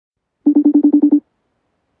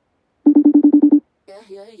Shut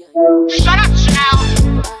up, Chanel.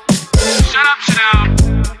 Shut up, Chanel.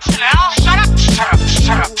 Chanel, shut up. Shut up,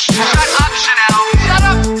 shut up. Shut up, Chanel. Shut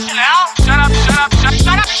up, Chanel. Shut up, shut up.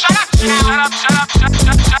 Shut up, shut up, Chanel. Shut up, shut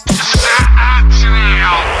up. Shut up,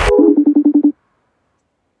 Chanel.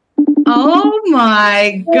 Oh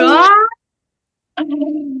my God.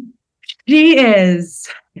 She is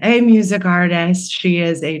a music artist. She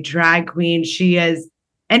is a drag queen. She is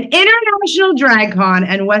an international drag con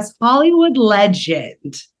and West Hollywood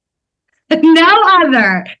legend. No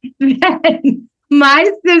other than my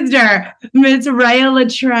sister, Miss Rhea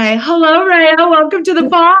Litre. Hello, Rhea. Welcome to the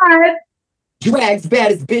pod. Drag's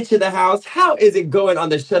baddest bitch in the house. How is it going on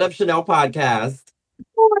the Shut Up Chanel podcast?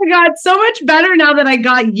 Oh my God, so much better now that I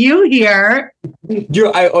got you here.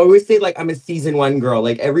 I always say like I'm a season 1 girl.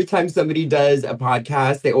 Like every time somebody does a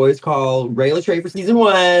podcast, they always call Rhea Litre for season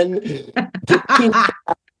 1.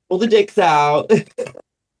 Pull the dicks out.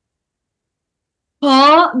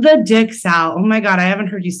 Pull the dicks out. Oh my God, I haven't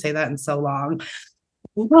heard you say that in so long.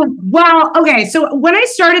 Well, okay. So when I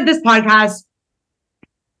started this podcast,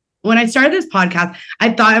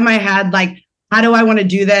 I thought in my head, like, how do I want to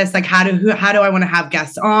do this? Like, how do I want to have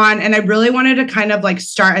guests on? And I really wanted to kind of like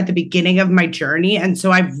start at the beginning of my journey. And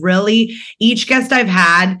so each guest I've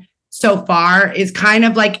had so far is kind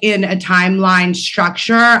of like in a timeline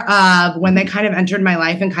structure of when they kind of entered my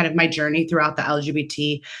life and kind of my journey throughout the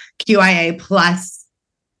LGBTQIA plus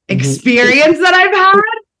experience that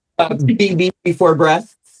I've had. BB before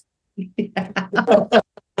breasts. Yeah.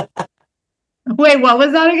 Wait, what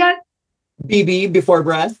was that again? BB before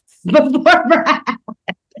breasts. Before breasts.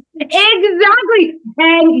 Exactly.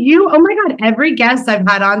 And oh my God, every guest I've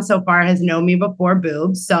had on so far has known me before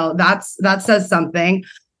boobs. So that says something.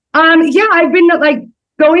 Yeah, I've been like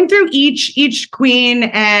going through each queen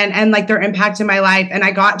and like their impact in my life. And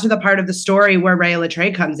I got to the part of the story where Rhea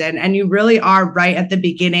Litre comes in. And you really are right at the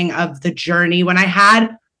beginning of the journey. When I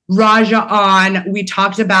had Raja on, we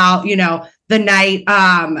talked about, the night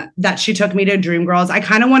that she took me to Dreamgirls. I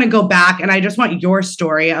kind of want to go back and I just want your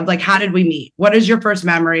story of like, how did we meet? What is your first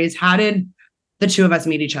memories? How did the two of us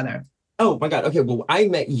meet each other? Oh my God. Okay. Well, I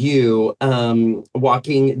met you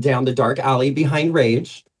walking down the dark alley behind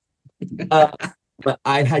Rage. But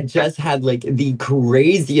I had just had like the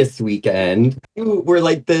craziest weekend. We're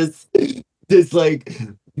like this like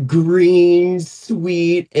green,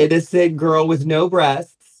 sweet, innocent girl with no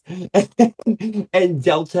breasts. And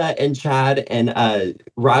Delta and Chad and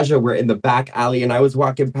Raja were in the back alley and I was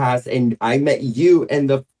walking past and I met you. And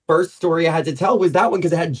the first story I had to tell was that one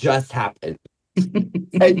because it had just happened.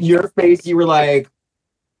 And your face, you were like,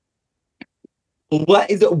 what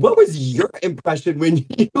was your impression when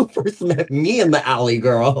you first met me in the alley,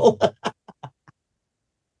 girl?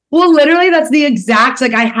 Well, literally, that's the exact,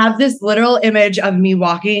 like, I have this literal image of me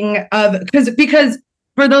walking because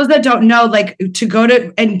for those that don't know, like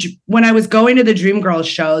and when I was going to the Dreamgirls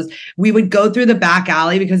shows, we would go through the back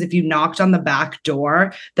alley because if you knocked on the back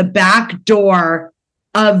door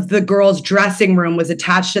of the girls' dressing room was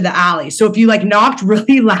attached to the alley. So if you like knocked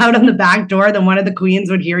really loud on the back door, then one of the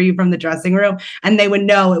queens would hear you from the dressing room and they would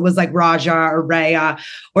know it was like Raja or Rhea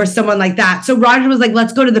or someone like that. So Raja was like,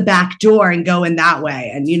 let's go to the back door and go in that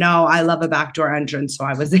way. And I love a backdoor entrance. So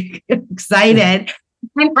I was excited.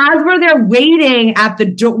 And as we're there waiting at the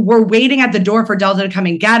door for Delta to come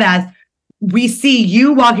and get us, we see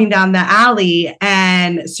you walking down the alley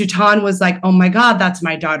and Sultan was like, oh my God, that's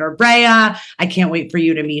my daughter, Rhea. I can't wait for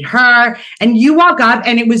you to meet her. And you walk up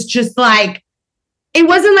and it was just like, it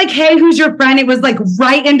wasn't like, hey, who's your friend? It was like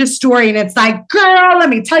right into story. And it's like, girl, let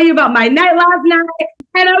me tell you about my night last night.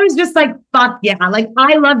 And I was just like, fuck yeah. Like,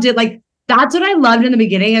 I loved it. Like, that's what I loved in the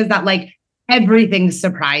beginning is that like, everything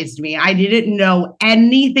surprised me. I didn't know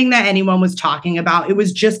anything that anyone was talking about. It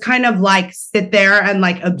was just kind of like sit there and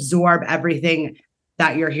like absorb everything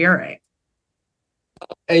that you're hearing.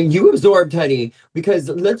 And you absorbed, honey, because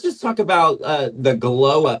let's just talk about the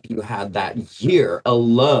glow up you had that year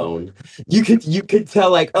alone. You could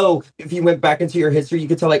tell like, oh, if you went back into your history, you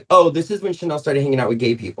could tell like, oh, this is when Chanel started hanging out with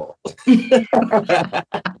gay people.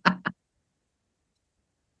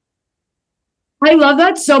 I love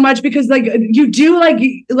that so much because like you do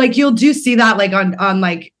like you'll do see that like on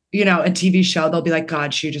like, a TV show, they'll be like,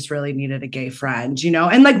 God, she just really needed a gay friend,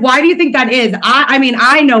 and like, why do you think that is? I mean,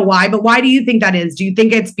 I know why, but why do you think that is? Do you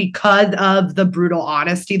think it's because of the brutal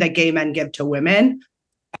honesty that gay men give to women?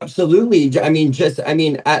 Absolutely. I mean,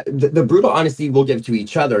 the brutal honesty we'll give to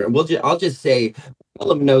each other. And I'll just say,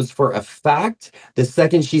 Philip knows for a fact, the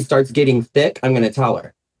second she starts getting thick, I'm going to tell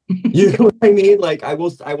her. You know what I mean? Like I will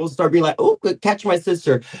start being like, oh, catch my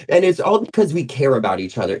sister. And it's all because we care about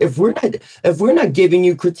each other. If we're not giving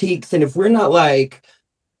you critiques and if we're not like,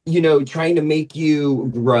 trying to make you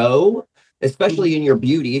grow, especially in your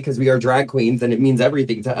beauty, because we are drag queens and it means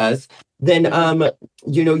everything to us, then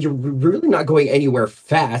you're really not going anywhere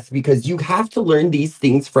fast because you have to learn these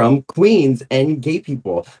things from queens and gay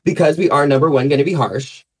people because we are number one going to be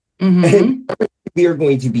harsh and we are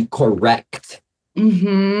going to be correct.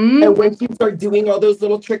 And when you start doing all those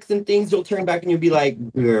little tricks and things, you'll turn back and you'll be like,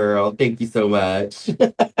 girl, thank you so much.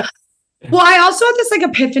 Well, I also had this like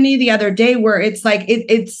epiphany the other day where it's like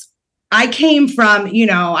I came from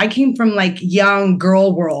like young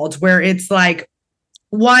girl world where it's like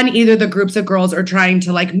one, either the groups of girls are trying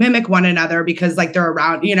to like mimic one another because like they're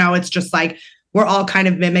around, it's just like we're all kind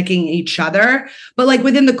of mimicking each other. But like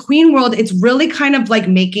within the queen world, it's really kind of like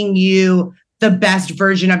making you the best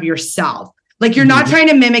version of yourself. Like you're not trying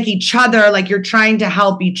to mimic each other, like you're trying to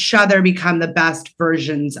help each other become the best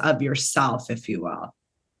versions of yourself, if you will.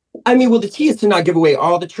 I mean, well, the key is to not give away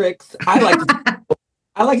all the tricks. I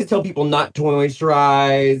like to tell people not to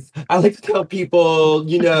moisturize. I like to tell people,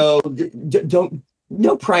 don't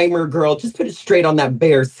no primer, girl. Just put it straight on that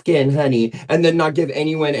bare skin, honey, and then not give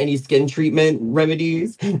anyone any skin treatment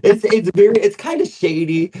remedies. It's kind of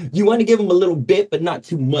shady. You want to give them a little bit, but not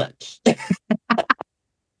too much.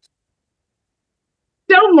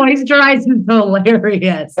 Don't moisturize is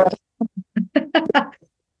hilarious.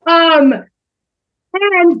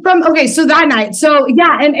 So that night, so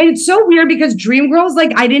yeah, and it's so weird because Dreamgirls,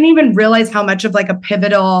 like I didn't even realize how much of like a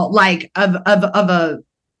pivotal, like of a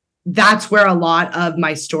that's where a lot of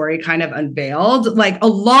my story kind of unveiled. Like a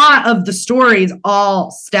lot of the stories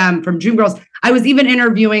all stem from Dreamgirls. I was even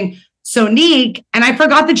interviewing Sonique, and I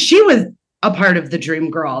forgot that she was a part of the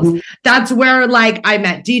Dreamgirls. That's where like I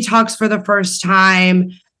met Detox for the first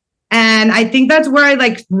time. And I think that's where I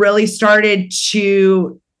like really started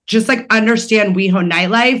to just like understand WeHo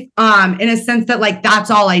nightlife in a sense that like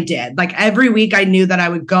that's all I did. Like every week I knew that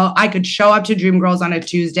I could show up to Dreamgirls on a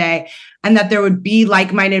Tuesday and that there would be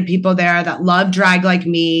like-minded people there that love drag like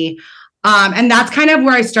me. And that's kind of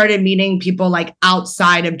where I started meeting people like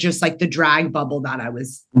outside of just like the drag bubble that I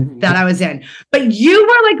was in. But you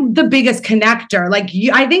were like the biggest connector. Like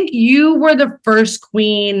I think you were the first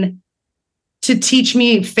queen to teach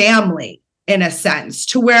me family in a sense,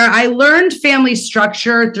 to where I learned family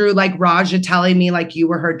structure through like Raja telling me like you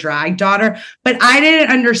were her drag daughter, but I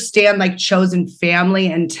didn't understand like chosen family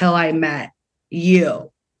until I met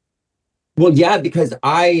you. Well, yeah, because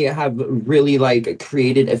I have really like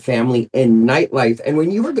created a family in nightlife. And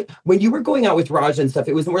when you were going out with Raj and stuff,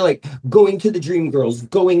 it was more like going to the Dream Girls,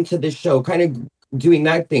 going to the show, kind of doing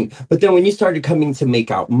that thing. But then when you started coming to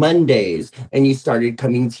Make Out Mondays and you started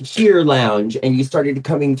coming to Cheer Lounge and you started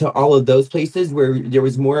coming to all of those places where there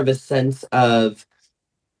was more of a sense of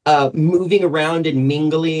moving around and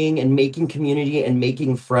mingling and making community and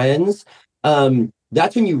making friends,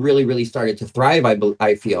 that's when you really, really started to thrive.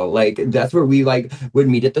 I feel like that's where we like would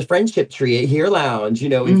meet at the friendship tree at Here Lounge,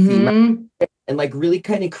 and see and like really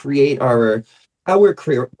kind of create our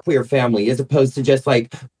queer family, as opposed to just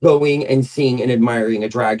like going and seeing and admiring a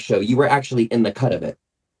drag show. You were actually in the cut of it.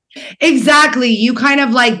 Exactly. You kind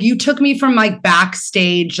of like, you took me from like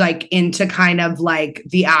backstage, like into kind of like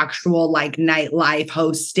the actual like nightlife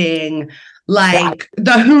hosting, like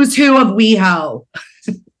the who's who of WeHo.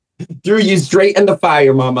 Threw you straight in the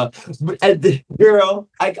fire, mama. Girl,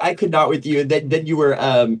 I could not with you. Then you were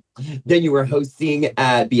hosting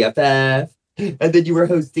at BFF, and then you were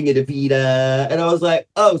hosting at Avita, and I was like,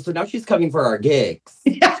 oh, so now she's coming for our gigs.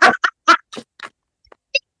 Said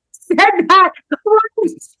that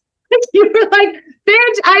once. You were like,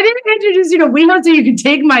 bitch, I didn't introduce you to WeHo so you could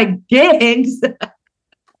take my gigs.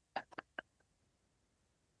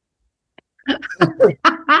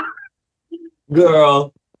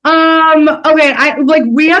 Girl. Okay, I like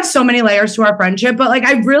we have so many layers to our friendship, but like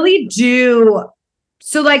I really do.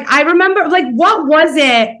 So like I remember like what was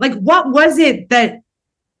it that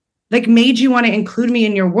like made you want to include me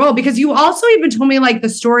in your world? Because you also even told me like the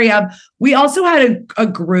story of we also had a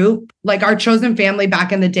group, like our chosen family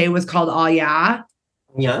back in the day was called Oh Yeah.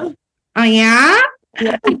 Yeah. Oh Yeah.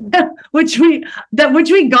 Yeah. which we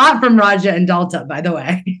got from Raja and Delta, by the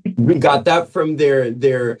way. We got that from their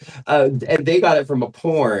and they got it from a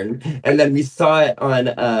porn, and then we saw it on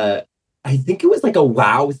I think it was like a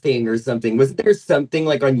WoW thing or something. Wasn't there something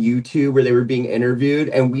like on YouTube where they were being interviewed,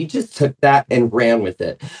 and we just took that and ran with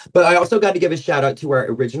it? But I also got to give a shout out to our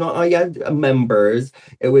original members.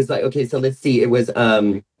 It was like, okay, so let's see. It was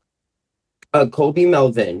Colby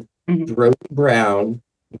Melvin, Brody Brown,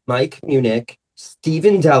 Mike Munich,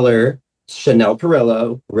 Stephen Deller, Chanel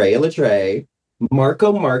Perillo, Rhea Litre,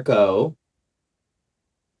 Marco,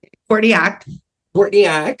 Courtney Act,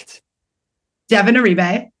 Devin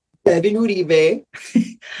Uribe. Devin Uribe.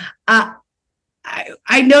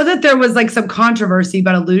 I know that there was like some controversy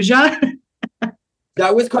about Aluja.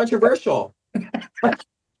 That was controversial.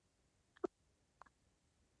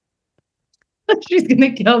 She's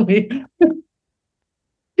gonna kill me.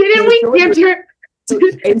 Didn't we give her?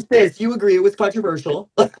 And sis, you agree it was controversial?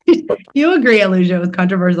 You agree, Aluja was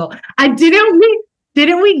controversial.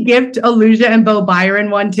 Didn't we gift Aluja and Bo Byron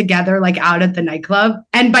one together, like out at the nightclub?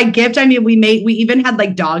 And by gift, I mean we even had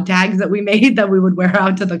like dog tags that we made that we would wear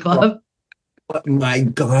out to the club. Oh my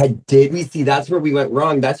God, did we see? That's where we went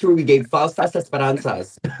wrong. That's where we gave falsas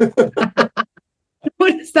esperanzas.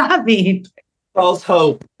 What does that mean? False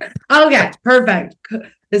hope. Okay, perfect.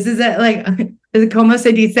 This is it. Like, is it como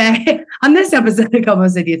se dice? On this episode of Como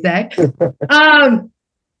se dice,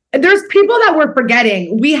 there's people that we're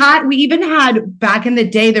forgetting. We even had back in the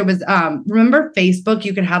day, there was, remember Facebook?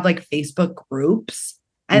 You could have like Facebook groups.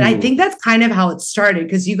 And I think that's kind of how it started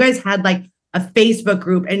because you guys had like a Facebook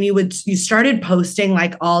group and you started posting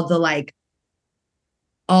like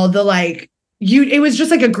it was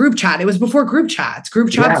just like a group chat. It was before group chats.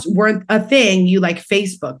 Group chats weren't a thing. You like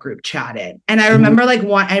Facebook group chatted. And I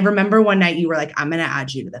remember one night you were like, I'm going to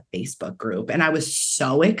add you to the Facebook group. And I was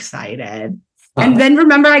so excited. And then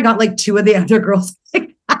remember I got like two of the other girls.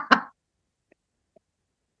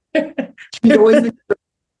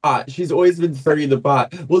 She's always been stirring the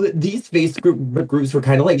pot. Well, these Facebook groups were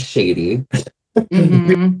kind of like shady.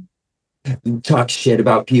 Talk shit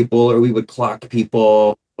about people, or we would clock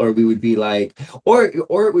people, or we would be like, or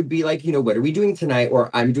it would be like, what are we doing tonight? Or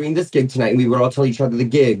I'm doing this gig tonight, and we would all tell each other the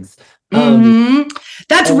gigs.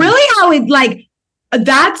 That's really how it like.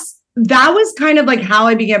 That was kind of like how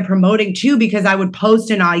I began promoting too, because I would post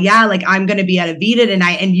and like I'm going to be at Avita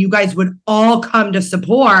tonight, and you guys would all come to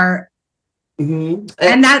support. And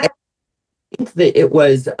that I think that it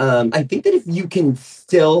was. I think that if you can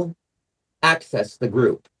still access the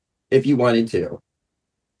group, if you wanted to.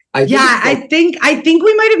 I think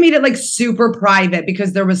we might have made it like super private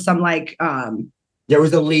because there was some like there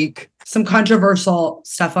was a leak, some controversial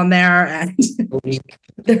stuff on there, and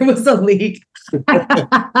there was a leak. So but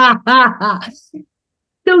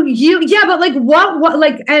like what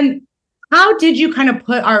like, and how did you kind of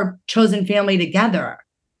put our chosen family together?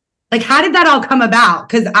 Like, how did that all come about?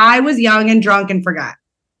 Because I was young and drunk and forgot.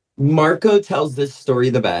 Marco tells this story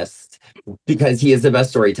the best because he is the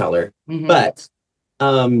best storyteller. But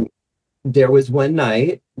there was one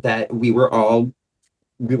night that we were all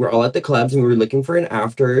at the clubs and we were looking for an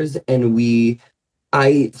afters, and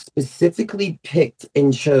I specifically picked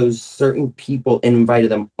and chose certain people and invited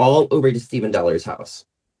them all over to Stephen Deller's house,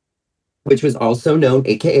 which was also known,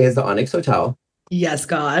 AKA, as the Onyx Hotel. Yes,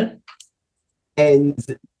 God. And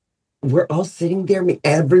we're all sitting there.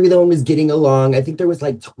 Everyone was getting along. I think there was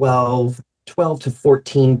like 12 to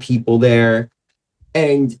 14 people there.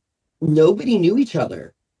 And nobody knew each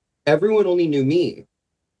other. Everyone only knew me.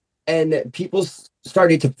 And people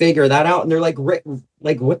started to figure that out. And they're like, what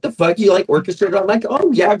the fuck? You like orchestrated? I'm like,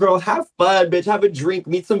 oh yeah, girl, have fun, bitch. Have a drink,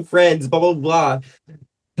 meet some friends, blah, blah, blah.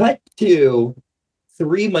 Cut to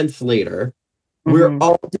 3 months later, we're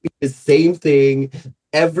all doing the same thing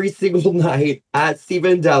every single night at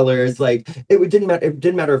Stephen Deller's. Like, it didn't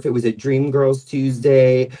matter if it was a Dream Girls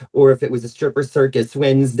Tuesday, or if it was a Stripper Circus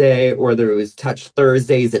Wednesday, or there was Touch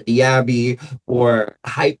Thursdays at the Abbey, or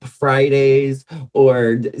Hype Fridays,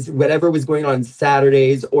 or whatever was going on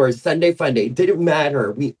Saturdays, or Sunday Fun Day. Didn't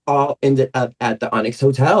matter. We all ended up at the Onyx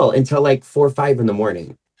Hotel until like 4 or 5 in the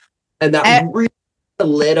morning. And that really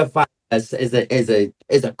solidified us as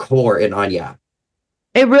a core in Anya.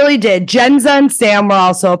 It really did. Jenza and Sam were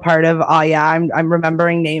also a part of I'm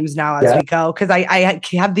remembering names now as we go, because I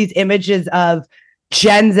have these images of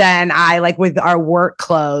Jenza and I, like with our work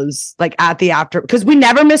clothes, like at the after, because we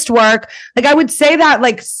never missed work. Like, I would say that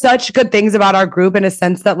like such good things about our group in a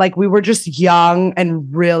sense that like we were just young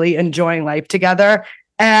and really enjoying life together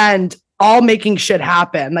and all making shit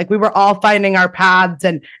happen. Like, we were all finding our paths,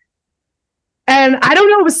 and I don't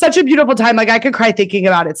know, it was such a beautiful time. Like, I could cry thinking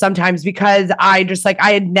about it sometimes, because I just like,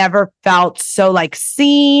 I had never felt so like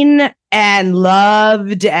seen and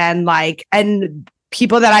loved and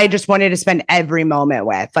people that I just wanted to spend every moment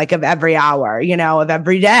with, like of every hour, of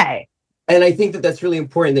every day. And I think that that's really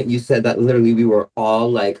important that you said that. Literally, we were all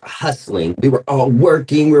like hustling. We were all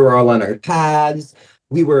working. We were all on our paths.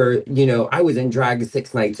 We were, I was in drag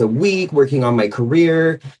 6 nights a week, working on my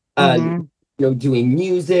career, doing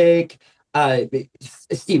music. uh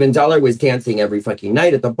Steven Dollar was dancing every fucking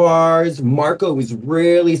night at the bars. Marco was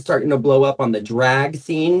really starting to blow up on the drag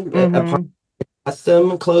scene,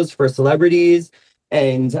 custom clothes for celebrities.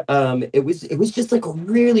 And it was just like a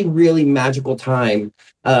really, really magical time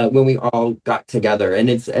when we all got together. And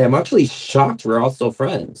I'm actually shocked we're all still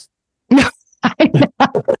friends.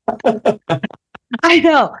 I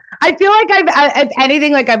know. I feel like if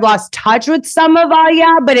anything, like I've lost touch with some of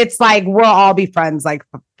Aya, but it's like we'll all be friends like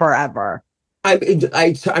forever.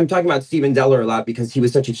 I'm talking about Steven Deller a lot because he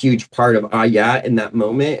was such a huge part of Aya in that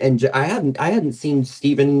moment, and I hadn't seen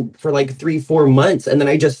Steven for like 3-4 months, and then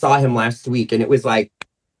I just saw him last week, and it was like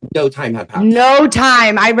no time had passed. No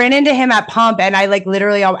time. I ran into him at Pump, and I like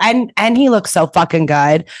literally, and he looks so fucking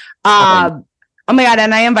good. Oh my God.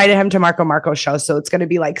 And I invited him to Marco's show. So it's going to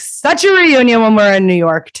be like such a reunion when we're in New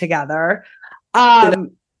York together.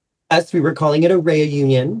 Yes, we were calling it a Rhea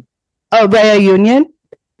Union. Oh, Rhea Union?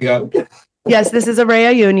 Yeah. Yes, this is a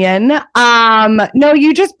Rhea Union. No,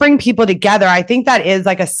 you just bring people together. I think that is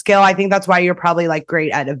like a skill. I think that's why you're probably like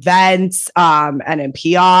great at events, and in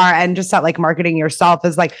PR and just at like marketing yourself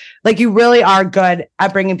is like you really are good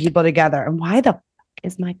at bringing people together. And why the fuck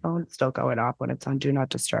is my phone still going off when it's on Do Not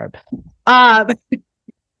Disturb? I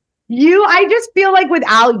just feel like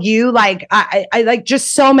without you, like I like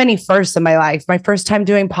just so many firsts in my life. My first time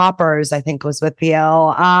doing poppers, I think, was with you.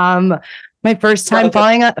 My first time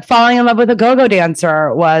falling in love with a go-go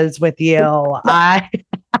dancer was with you. How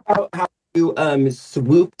you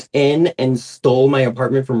swooped in and stole my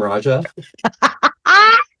apartment from Raja? Oh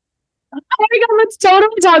my God, let's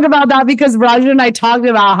totally talk about that because Raja and I talked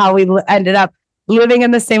about how we ended up living in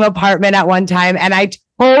the same apartment at one time, and I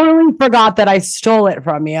totally forgot that I stole it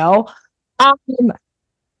from you.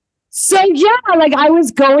 So yeah, like I was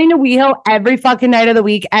going to Weho every fucking night of the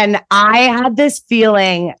week, and I had this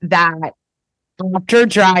feeling that after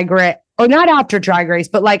Drag Race, or not after Drag Race,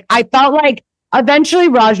 but like I felt like eventually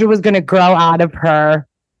Raja was going to grow out of her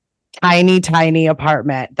tiny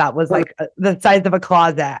apartment that was like the size of a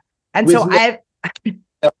closet, and so I.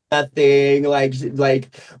 Nothing like,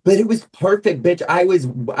 but it was perfect, bitch. I was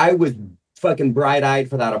fucking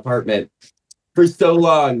bright-eyed for that apartment for so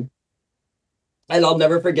long. And I'll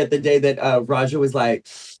never forget the day that Raja was like,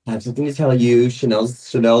 I have something to tell you.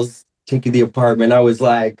 Chanel's taking the apartment. I was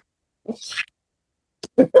like,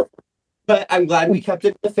 but I'm glad we kept it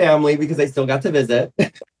in the family because I still got to visit.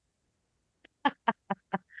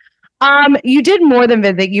 You did more than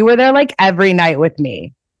visit. You were there like every night with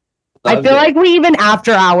me. I feel like we even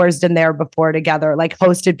after hours in there before together, like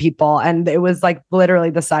hosted people, and it was like literally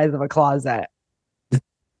the size of a closet.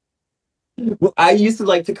 Well, I used to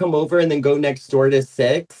like to come over and then go next door to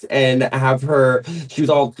Six and have her. She was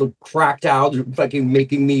all cracked out, fucking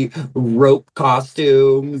making me rope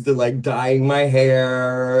costumes and like dyeing my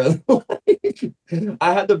hair.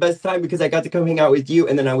 I had the best time because I got to come hang out with you,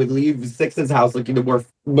 and then I would leave Six's house looking the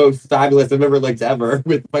most fabulous I've ever looked ever,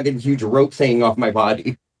 with fucking huge ropes hanging off my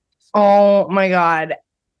body. Oh my God.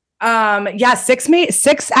 Yeah,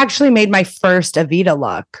 Six actually made my first Evita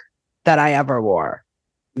look that I ever wore.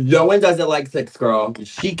 No one does it like Six, girl.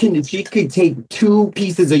 She could take 2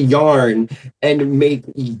 pieces of yarn and make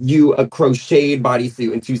you a crocheted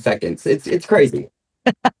bodysuit in 2 seconds. It's crazy.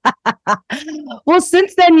 Well,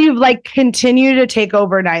 since then you've like continued to take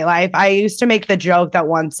over nightlife. I used to make the joke that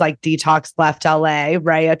once like Detox left LA,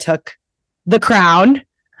 Rhea took the crown.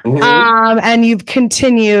 And you've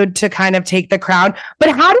continued to kind of take the crown. But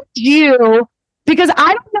how did you, because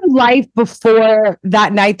I don't know life before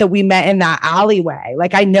that night that we met in that alleyway.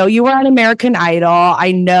 Like, I know you were on American Idol.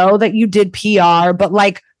 I know that you did PR, but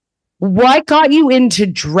like, what got you into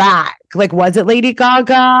drag? Like, was it Lady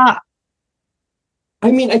Gaga?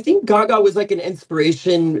 I mean, I think Gaga was like an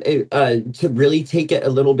inspiration to really take it a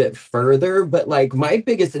little bit further. But like my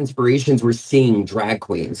biggest inspirations were seeing drag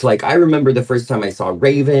queens. Like I remember the first time I saw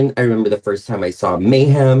Raven. I remember the first time I saw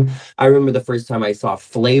Mayhem. I remember the first time I saw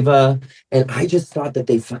Flava. And I just thought that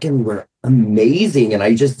they fucking were amazing. And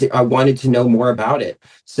I wanted to know more about it.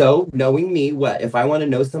 So knowing me, if I want to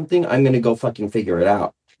know something, I'm going to go fucking figure it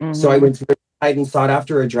out. So I went to the site and sought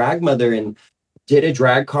after a drag mother and did a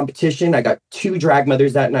drag competition. I got 2 drag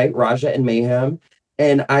mothers that night, Raja and Mayhem.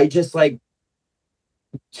 And I just like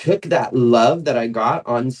took that love that I got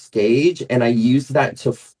on stage and I used that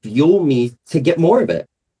to fuel me to get more of it.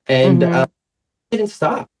 And I didn't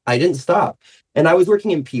stop. And I was working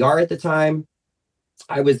in PR at the time.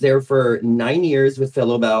 I was there for 9 years with Phil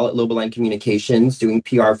Lobel at Lobeline Communications, doing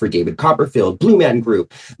PR for David Copperfield, Blue Man Group,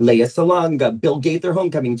 Leia Salonga, Bill Gaither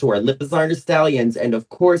Homecoming Tour, Lip Bizarre Stallions, and of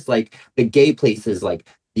course, like the gay places like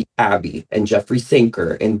the Abbey and Jeffrey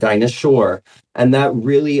Sinker and Dinah Shore. And that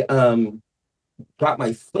really got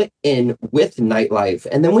my foot in with nightlife.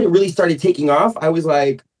 And then when it really started taking off, I was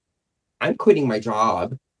like, I'm quitting my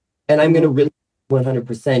job and I'm going to really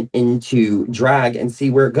 100% into drag and see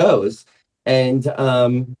where it goes. And,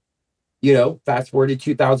 fast forward to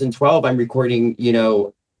 2012, I'm recording,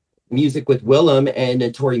 music with Willem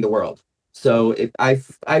and touring the world. So I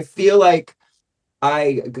feel like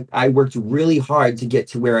I worked really hard to get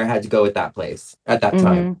to where I had to go at that place at that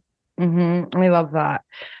time. I love that.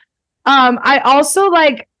 I also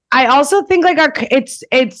think like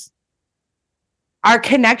it's our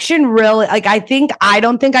connection really, like, I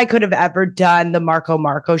don't think I could have ever done the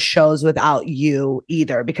Marco shows without you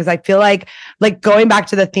either, because I feel like going back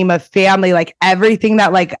to the theme of family, like everything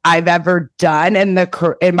that like I've ever done in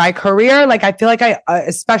my career, like I feel like I,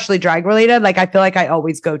 especially drag related, like I feel like I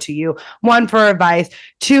always go to you, one, for advice,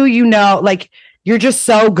 two, like you're just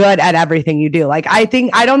so good at everything you do. Like I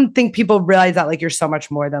don't think people realize that like you're so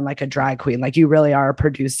much more than like a drag queen. Like you really are a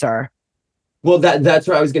producer. Well, that's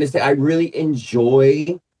what I was going to say. I really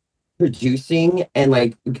enjoy producing and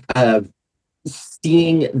like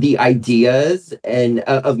seeing the ideas and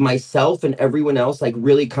of myself and everyone else like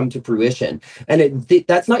really come to fruition. And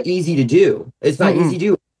that's not easy to do. It's not easy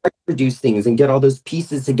to do. Produce things and get all those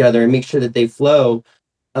pieces together and make sure that they flow.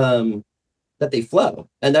 And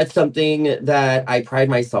that's something that I pride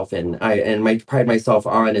myself in. I pride myself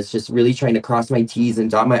on is just really trying to cross my T's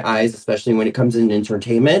and dot my I's, especially when it comes in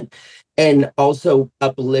entertainment. And also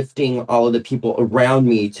uplifting all of the people around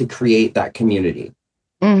me to create that community.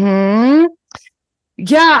 Yeah,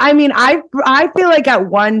 I mean, I feel like at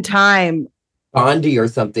one time Gandhi or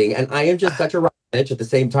something, and I am just such a rock bitch at the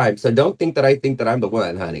same time. So don't think that I think that I'm the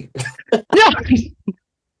one, honey. No,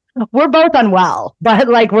 we're both unwell, but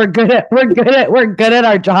like we're good at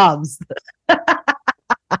our jobs. Yeah,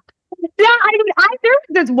 I mean, there was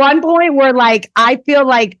this one point where like I feel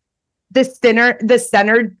like the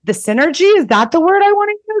synergy, is that the word I want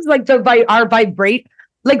to use? Like our vibrate,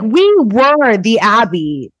 like we were the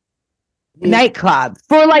Abbey nightclub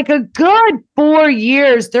for like a good 4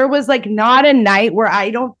 years. There was like not a night where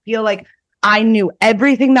I don't feel like I knew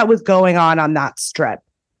everything that was going on that strip.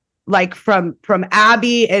 Like from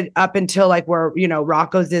Abbey and up until like where,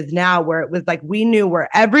 Rocco's is now, where it was like, we knew where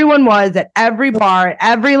everyone was at every bar,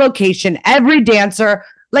 every location, every dancer.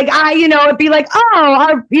 Like it'd be like,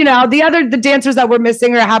 the dancers that were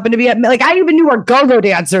missing or happened to be at, like, I even knew where go-go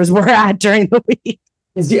dancers were at during the week.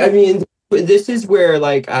 See, I mean, this is where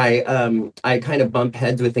like I kind of bump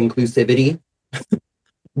heads with inclusivity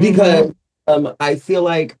because I feel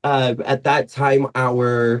like at that time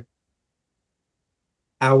our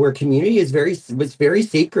community was very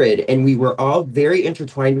sacred, and we were all very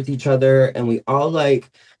intertwined with each other, and we all like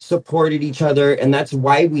supported each other, and that's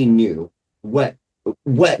why we knew what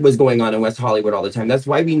was going on in West Hollywood all the time. That's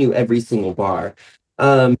why we knew every single bar.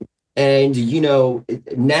 And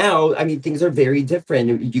now, I mean, things are very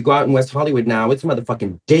different. You go out in West Hollywood now, it's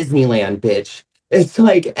motherfucking Disneyland, bitch. It's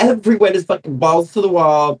like everyone is fucking balls to the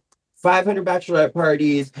wall. 500 bachelorette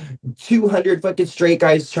parties, 200 fucking straight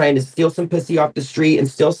guys trying to steal some pussy off the street and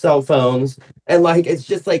steal cell phones. And like, it's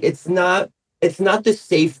just like, it's not the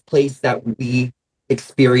safe place that we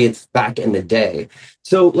experienced back in the day.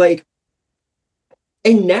 So like,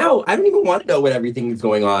 and now I don't even want to know what everything is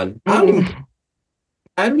going on. I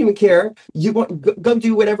don't even care. You want go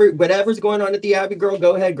do whatever's going on at the Abbey, girl.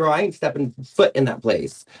 Go ahead, girl. I ain't stepping foot in that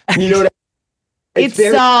place. You know what I mean? It's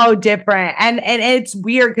so different. And it's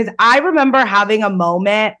weird because I remember having a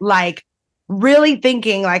moment like really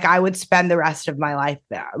thinking like I would spend the rest of my life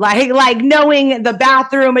there. Like knowing the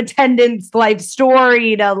bathroom attendants life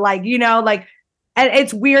story to like, and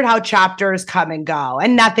it's weird how chapters come and go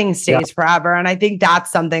and nothing stays forever. And I think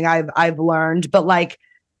that's something I've learned, but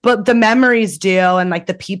the memories do, and like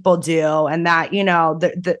the people do, and that,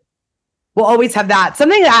 we'll always have that.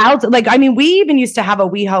 Something else, like, I mean, we even used to have a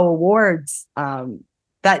Weho Awards. Wasn't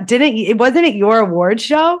it your award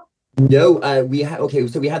show? No, so we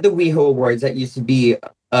had the Weho Awards that used to be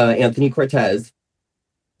Anthony Cortez.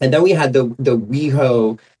 And then we had the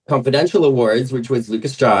Weho Confidential Awards, which was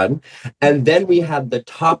Lucas John. And then we had the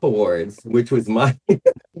Top Awards, which was mine.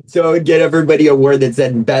 So I would get everybody an award that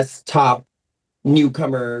said best top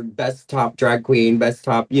newcomer, best top drag queen, best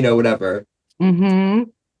top, whatever.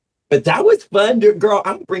 But that was fun, girl.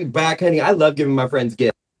 I'm bring back, honey. I love giving my friends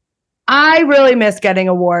gifts. I really miss getting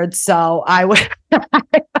awards, so I would.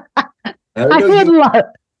 I would love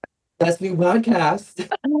best new podcast.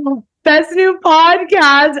 Best new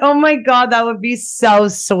podcast. Oh my god, that would be so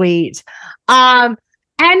sweet. And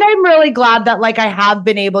And I'm really glad that like I have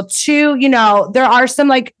been able to, there are some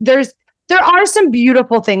like there are some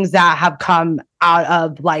beautiful things that have come out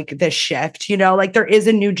of like this shift, like there is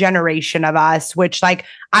a new generation of us, which like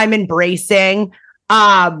I'm embracing.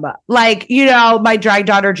 My drag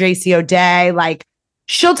daughter JC O'Day, like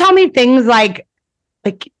she'll tell me things like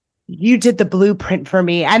you did the blueprint for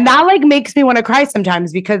me. And that like makes me want to cry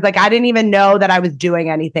sometimes because like I didn't even know that I was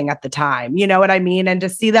doing anything at the time. You know what I mean? And to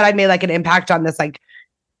see that I made like an impact on this like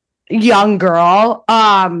young girl.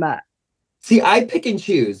 See, I pick and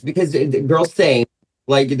choose because the girls saying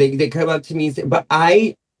like they come up to me, but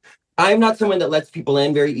I'm not someone that lets people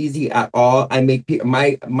in very easy at all. I make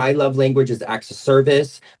my love language is acts of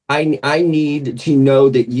service. I need to know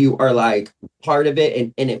that you are like part of it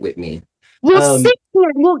and in it with me. Well,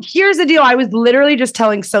 here's the deal. I was literally just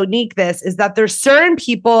telling Sonique this is that there's certain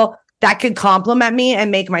people that could compliment me and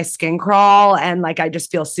make my skin crawl. And like, I just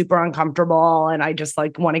feel super uncomfortable and I just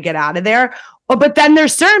like want to get out of there. But then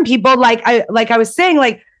there's certain people like I was saying,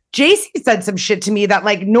 like JC said some shit to me that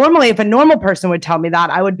like normally if a normal person would tell me that,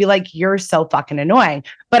 I would be like, you're so fucking annoying.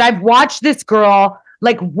 But I've watched this girl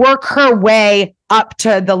like work her way up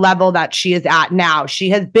to the level that she is at now. She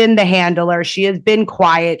has been the handler. She has been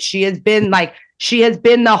quiet. She has been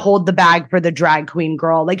the hold the bag for the drag queen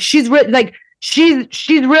girl. Like she's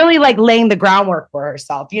really like laying the groundwork for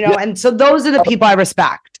herself, Yeah. And so those are the people I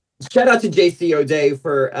respect. Shout out to JC O'Day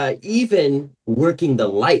for even working the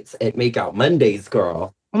lights at Makeout Mondays,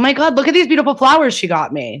 girl. Oh my God, look at these beautiful flowers she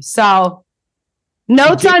got me. So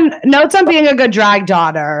notes on being a good drag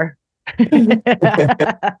daughter. Oh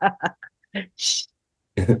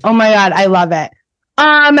my God, I love it.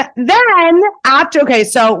 Then after, okay,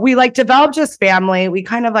 so we like developed this family. We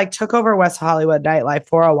kind of like took over West Hollywood nightlife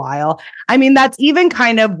for a while. I mean, that's even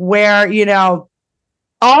kind of where,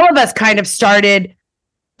 all of us kind of started.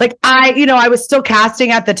 Like I was still casting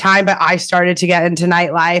at the time, but I started to get into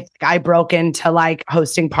nightlife. I broke into like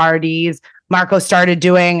hosting parties. Marco started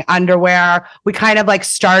doing underwear. We kind of like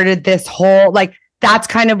started this whole, like, that's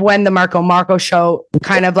kind of when the Marco show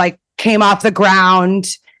kind of like came off the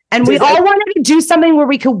ground. And we all wanted to do something where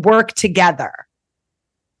we could work together.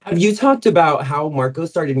 Have you talked about how Marco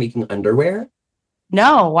started making underwear?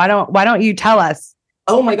 No, why don't you tell us?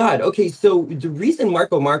 Oh my God. Okay, so the reason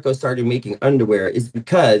Marco started making underwear is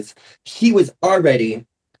because he was already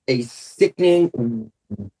a sickening,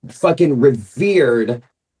 fucking revered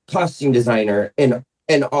costume designer in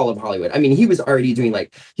all of Hollywood. I mean, he was already doing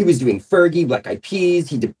he was doing Fergie, Black Eyed Peas,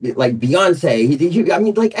 he did like Beyonce, I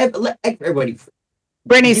mean, like everybody.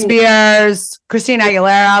 Britney Spears, Christina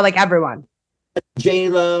Aguilera, like everyone.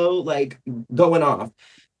 J-Lo, like going off.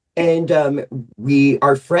 And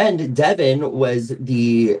our friend Devin was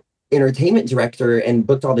the entertainment director and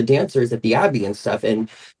booked all the dancers at the Abbey and stuff. And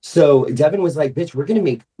so Devin was like, bitch, we're going to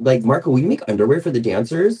make, like, Marco, will you make underwear for the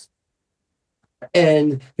dancers?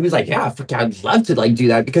 And he was like, yeah, fuck, I'd love to like do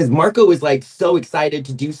that, because Marco was like so excited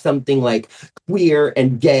to do something like queer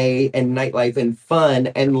and gay and nightlife and fun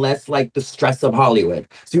and less like the stress of Hollywood.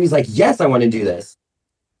 So he's like, yes, I want to do this.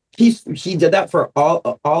 He did that for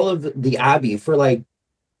all of the Abbey for like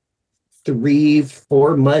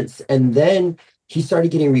 3-4 months, and then he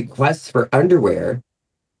started getting requests for underwear,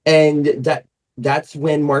 and that's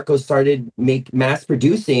when Marco started mass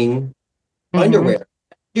producing underwear,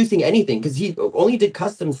 producing anything, because he only did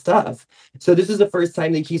custom stuff. So this is the first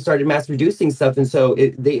time that he started mass producing stuff, and so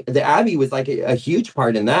the Abbey was like a huge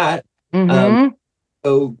part in that.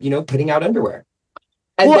 So putting out underwear.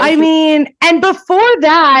 And well, I mean, and before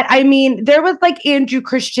that, I mean, there was like Andrew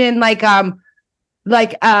Christian, like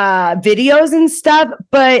videos and stuff,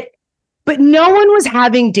 but no one was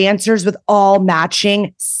having dancers with all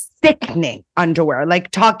matching sickening underwear,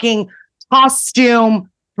 like talking costume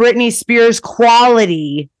Britney Spears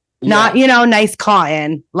quality, not nice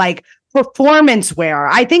cotton, like performance wear.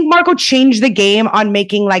 I think Marco changed the game on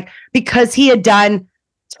making, like, because he had done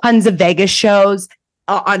tons of Vegas shows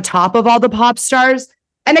on top of all the pop stars.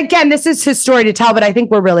 And again, this is his story to tell, but I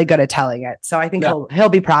think we're really good at telling it. So I think he'll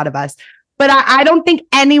be proud of us. But I don't think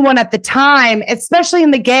anyone at the time, especially in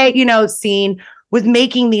the gay, scene, was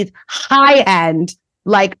making these high-end,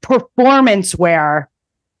 like, performance wear,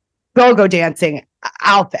 go-go dancing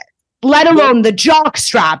outfits, let alone the jock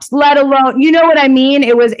straps, let alone, you know what I mean?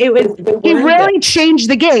 He really changed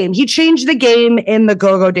the game. He changed the game in the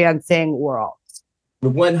go-go dancing world.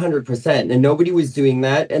 100%. And nobody was doing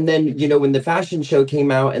that. And then, when the fashion show came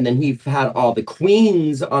out and then he had all the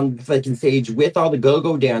queens on the fucking stage with all the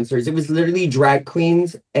go-go dancers, it was literally drag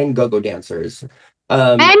queens and go-go dancers.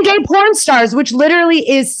 And gay porn stars, which literally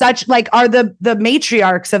is such, like, are the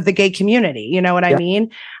matriarchs of the gay community. You know what I mean?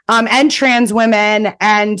 and trans women.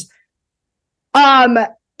 And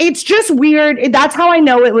it's just weird. That's how I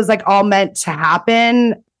know it was like all meant to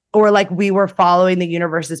happen, or like we were following the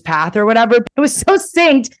universe's path or whatever. It was so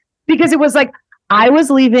synced because it was like I was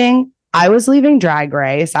leaving Drag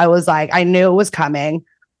Race. I was like, I knew it was coming.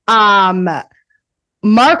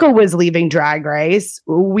 Marco was leaving Drag Race.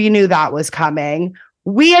 We knew that was coming.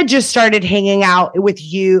 We had just started hanging out with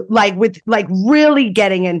you, like really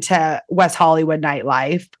getting into West Hollywood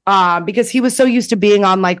nightlife, because he was so used to being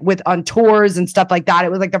on on tours and stuff like that. It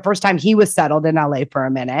was like the first time he was settled in LA for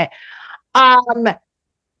a minute.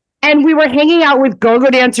 And we were hanging out with go-go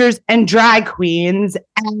dancers and drag queens,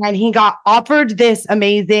 and he got offered this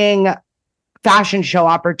amazing fashion show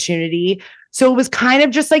opportunity. So it was kind of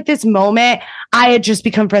just like this moment. I had just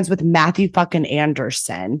become friends with Matthew fucking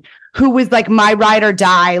Anderson, who was like my ride or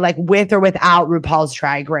die, like with or without RuPaul's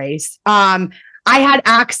Drag Race. I had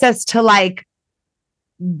access to like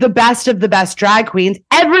the best of the best drag queens.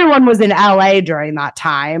 Everyone was in LA during that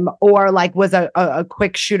time, or like was a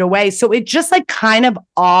quick shoot away. So it just like kind of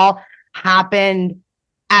all happened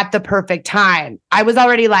at the perfect time. I was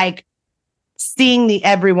already like seeing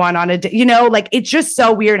everyone on like it's just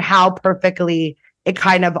so weird how perfectly it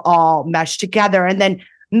kind of all meshed together. And then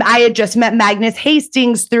I had just met Magnus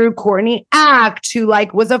Hastings through Courtney Act, who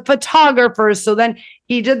like was a photographer. So then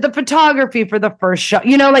he did the photography for the first show,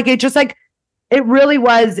 like it just like, it really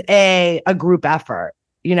was a group effort.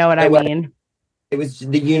 You know what I mean? It was,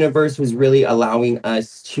 the universe was really allowing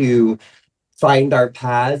us to find our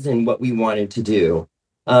paths and what we wanted to do.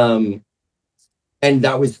 And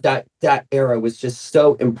that was that era was just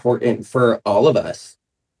so important for all of us.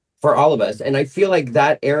 And I feel like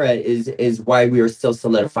that era is why we are still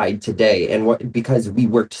solidified today. And because we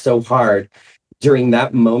worked so hard during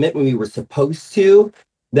that moment when we were supposed to,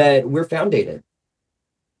 that we're foundated.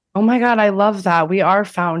 Oh my God, I love that. We are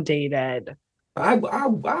foundated. I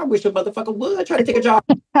wish a motherfucker would try to take a job.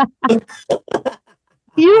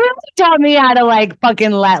 You really taught me how to like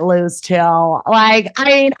fucking let loose too. Like, I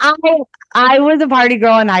mean, I was a party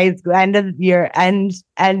girl in high school, end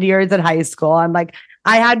years in high school. And like,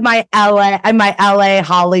 I had my LA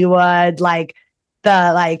Hollywood, like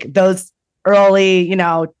those early,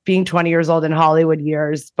 being 20 years old in Hollywood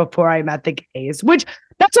years before I met the gays, which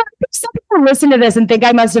that's what some people listen to this and think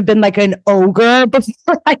I must have been like an ogre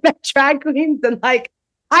before I met drag queens. And like,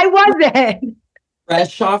 I wasn't.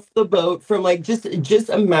 Fresh off the boat from like, just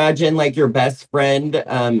imagine like your best friend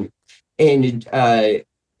in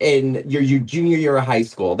your junior year of high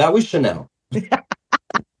school. That was Chanel.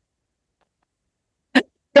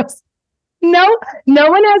 No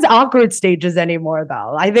one has awkward stages anymore,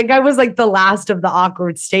 though. I think I was like the last of the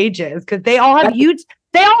awkward stages because they all have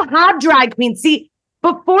drag queens. See,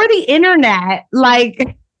 before the internet,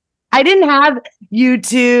 like I didn't have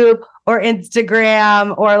YouTube or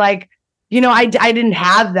Instagram or like, I didn't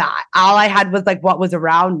have that. All I had was like what was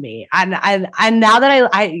around me. And now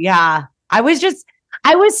that I was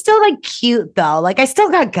still like cute though. Like I still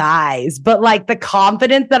got guys, but like the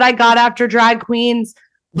confidence that I got after drag queens.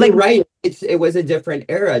 Like, you're right. It was a different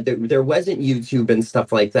era. There wasn't YouTube and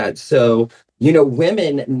stuff like that. So,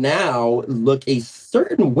 women now look a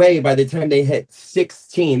certain way by the time they hit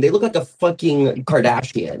 16. They look like a fucking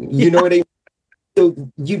Kardashian. You know what I mean? So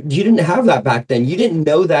you didn't have that back then. You didn't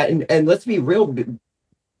know that. And let's be real,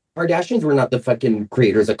 Kardashians were not the fucking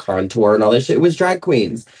creators of contour and all this shit. It was drag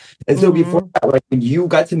queens. And so before that, like when you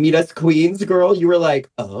got to meet us queens, girl, you were like,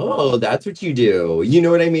 oh, that's what you do. You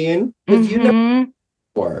know what I mean? Because you know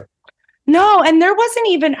before. No, and there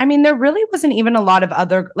really wasn't even a lot of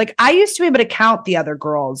other, like I used to be able to count the other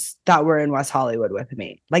girls that were in West Hollywood with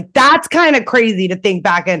me. Like that's kind of crazy to think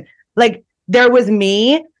back. And like there was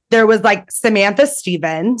me. There was like Samantha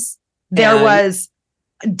Stevens. There was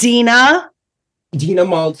Dina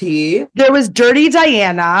Malti. There was Dirty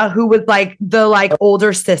Diana, who was like the like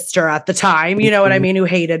older sister at the time. You know what I mean? Who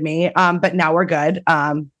hated me. But now we're good.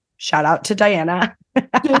 Shout out to Diana.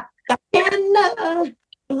 Diana.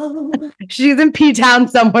 She's in P-Town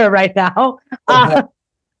somewhere right now.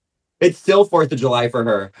 It's still 4th of July for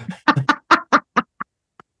her.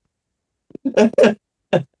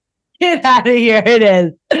 Get out of here. It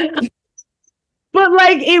is. But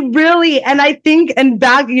like it really, and I think, and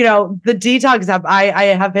back, the Detox app, I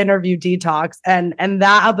have interviewed Detox and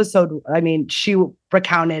that episode, I mean, she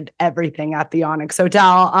recounted everything at the Onyx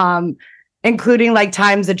Hotel, including like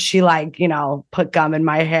times that she like, put gum in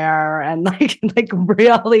my hair and like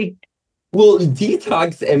really. Well,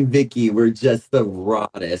 Detox and Vicky were just the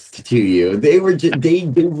rawest to you. They were just, they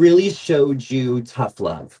really showed you tough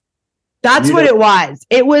love. That's what it was.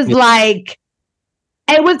 It was like,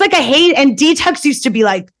 it was like a hate. And Detox used to be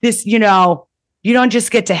like this, you don't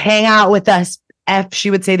just get to hang out with us. She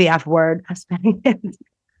would say the F word.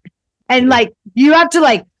 And like, you have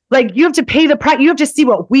to you have to pay the price. You have to see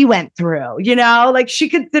what we went through, like she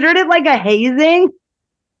considered it like a hazing.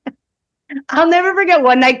 I'll never forget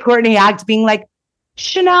one night Courtney Act being like,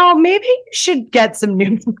 Chanel, maybe you should get some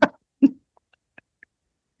new friends.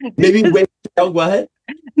 Maybe wait, what?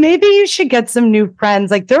 Maybe you should get some new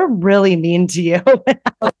friends. Like they're really mean to you.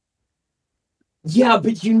 Yeah,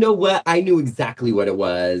 but you know what? I knew exactly what it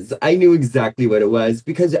was.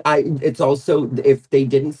 Because it's also, if they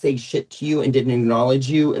didn't say shit to you and didn't acknowledge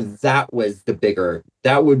you, that would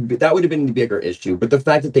have been the bigger issue. But the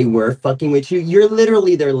fact that they were fucking with you, you're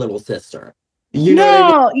literally their little sister. You know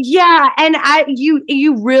what I mean? Yeah. And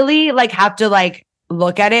you really like have to like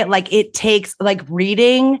look at it. Like it takes like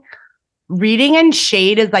reading and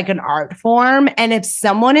shade is like an art form. And if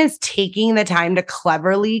someone is taking the time to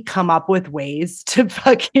cleverly come up with ways to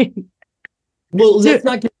fucking. Well, let's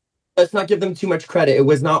not give them too much credit. It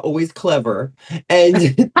was not always clever.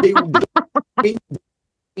 And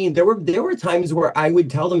there were times where I would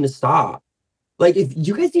tell them to stop. Like, if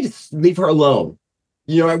you guys need to leave her alone,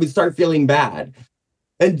 I would start feeling bad.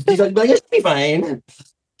 And she's like, it should be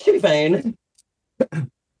fine. That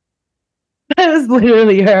was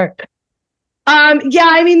literally her. Yeah,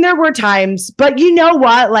 I mean, there were times, but you know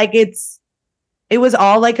what? Like it was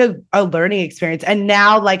all like a learning experience. And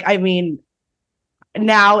now, like, I mean,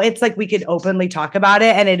 now it's like we could openly talk about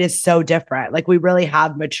it and it is so different. Like we really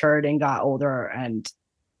have matured and got older and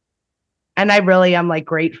I really am like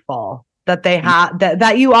grateful that they had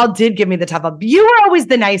that you all did give me the tough up. You were always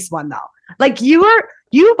the nice one though. Like you've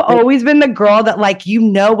always been the girl that like,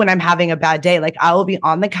 when I'm having a bad day, like I will be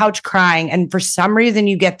on the couch crying. And for some reason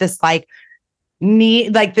you get this like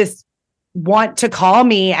need like this want to call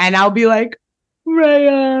me and I'll be like,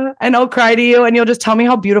 Rhea, and I'll cry to you and you'll just tell me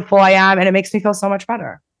how beautiful I am. And it makes me feel so much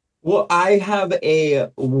better. Well, I have a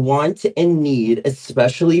want and need,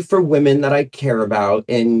 especially for women that I care about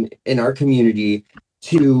in our community,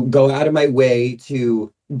 to go out of my way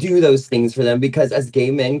to do those things for them, because as gay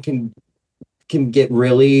men can get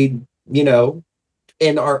really,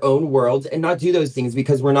 in our own worlds and not do those things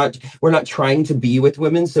because we're not trying to be with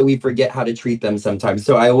women, so we forget how to treat them sometimes.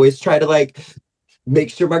 So I always try to like make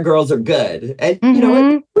sure my girls are good, and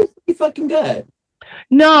it's pretty fucking good.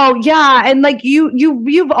 No, yeah, and like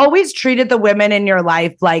you've always treated the women in your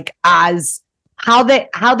life like as how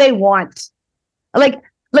they want, like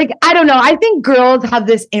I don't know. I think girls have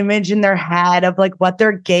this image in their head of like what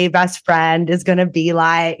their gay best friend is gonna be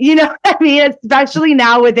like. You know what I mean? Especially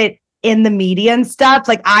now with it in the media and stuff.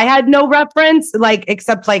 Like I had no reference, like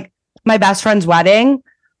except like my best friend's wedding.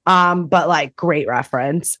 But like great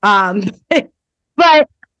reference. But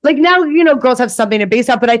like now, girls have something to base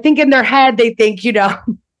off, but I think in their head, they think,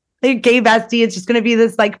 the gay bestie is just going to be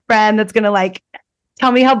this like friend that's going to like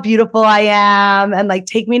tell me how beautiful I am and like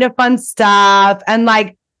take me to fun stuff. And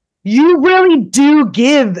like, you really do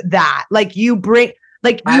give that. Like you bring,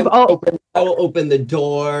 like I will open the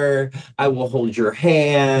door. I will hold your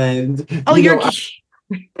hand. Oh,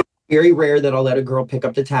 Very rare that I'll let a girl pick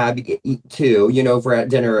up the tab too, if we're at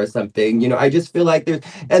dinner or something. I just feel like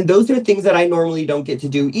and those are things that I normally don't get to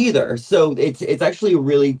do either. So it's actually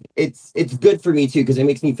really, it's good for me too, because it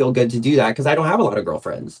makes me feel good to do that, because I don't have a lot of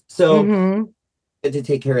girlfriends. So to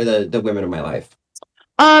take care of the women in my life.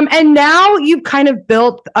 And now you've kind of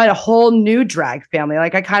built a whole new drag family.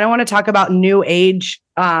 Like I kind of want to talk about new age,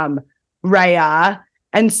 Rhea.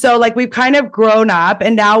 And so like we've kind of grown up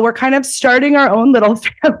and now we're kind of starting our own little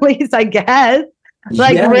families, I guess.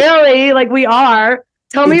 Like really, like we are.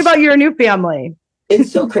 Tell me about your new family.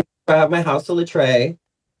 It's so crazy. I have my house of Litre.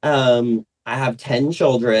 I have 10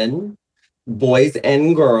 children, boys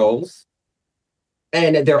and girls.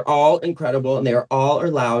 And they're all incredible and are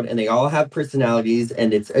loud and they all have personalities,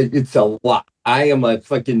 and it's a lot. I am a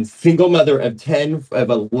fucking single mother of 10 of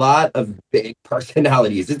a lot of big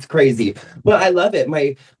personalities. It's crazy. But I love it.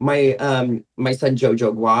 My son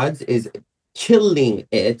Jojo Guads is killing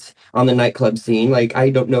it on the nightclub scene. Like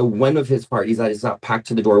I don't know one of his parties that is not packed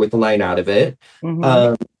to the door with the line out of it.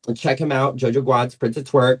 Check him out, Jojo Guads, Prince of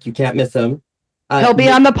Twerk. You can't miss him. He'll be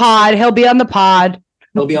on the pod. He'll be on the pod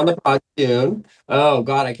soon. Oh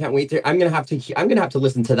God, I can't wait to. I'm gonna have to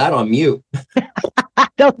listen to that on mute. I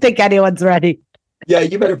don't think anyone's ready. Yeah,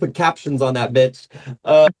 you better put captions on that bitch.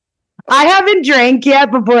 I haven't drank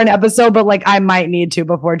yet before an episode, but like I might need to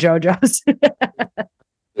before JoJo's.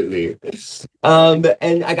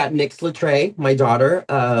 And I got Nyx Litre, my daughter,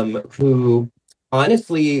 who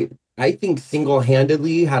honestly I think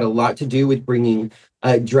single-handedly had a lot to do with bringing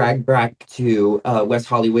drag back to West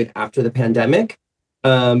Hollywood after the pandemic,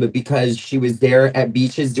 because she was there at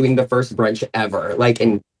beaches doing the first brunch ever, like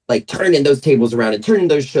and like turning those tables around and turning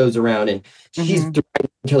those shows around, and she's Mhm.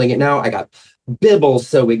 killing it now. I got Bibble,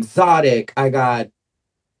 So Exotic. I got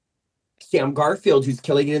Sam Garfield, who's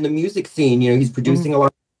killing it in the music scene. You know, he's Mhm. producing a lot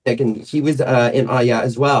of music, and he was in Aya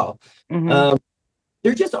as well. Mhm. Um,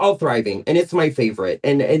 they're just all thriving, and it's my favorite.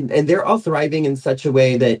 And they're all thriving in such a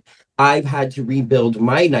way that I've had to rebuild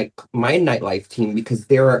my nightlife team because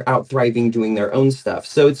they're out thriving doing their own stuff.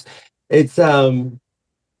 So it's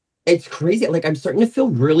it's crazy. Like I'm starting to feel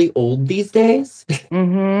really old these days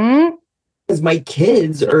Mhm. because my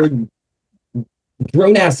kids are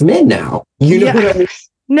grown ass men now. You know Yeah. what I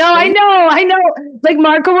No, I mean? know. I know. Like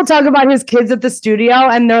Marco will talk about his kids at the studio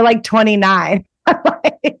and they're like 29. I'm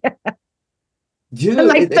Dude,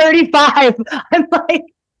 like 35. I'm like,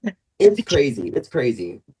 it's crazy. It's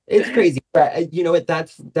crazy. It's crazy. But you know what?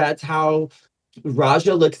 That's how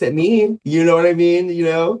Raja looks at me. You know what I mean? You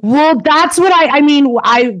know? well, that's what I mean,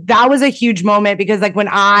 that was a huge moment because like when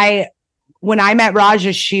I met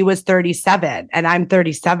Raja, she was 37 and I'm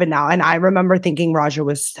 37 now. And I remember thinking Raja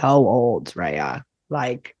was so old, Rhea.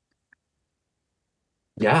 Like,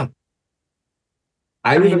 Yeah.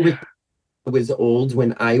 I I know. remember I was old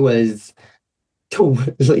when I was like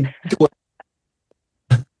when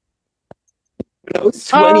I was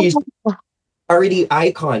 20, Oh, already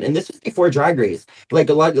icon. And this was before Drag Race. Like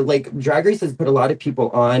a lot of like Drag Race has put a lot of people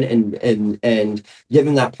on and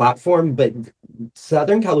given that platform, but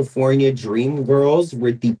Southern California Dream Girls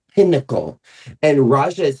were the pinnacle. And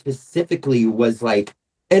Raja specifically was like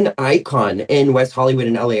an icon in West Hollywood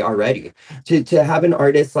and LA already. To have an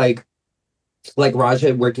artist like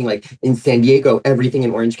Raja working like in San Diego, everything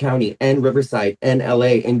in Orange County and Riverside and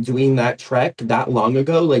LA and doing that trek that long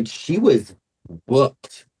ago, like she was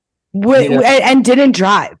booked, you know, and didn't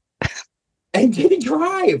drive. and didn't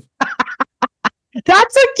drive.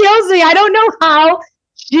 That's what kills me. I don't know how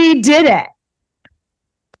she did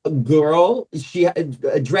it. Girl, she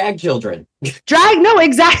had drag children. Drag, no,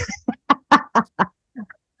 exactly.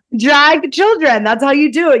 Drag children. That's how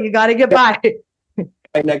you do it. You got to get by.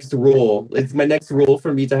 My next rule. It's my next rule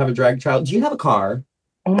for me to have a drag child. Do you have a car?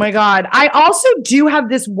 Oh my God. I also do have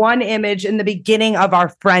this one image in the beginning of our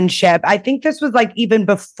friendship. I think this was like even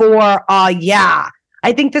before, yeah.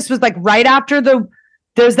 I think this was like right after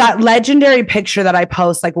there's that legendary picture that I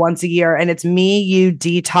post like once a year, and it's me, you,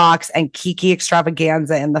 Detox, and Kiki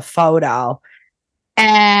Extravaganza in the photo.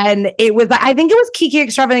 And it was, I think it was Kiki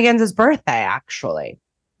Extravaganza's birthday, actually.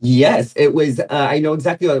 Yes, it was. I know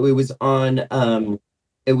exactly what it was on.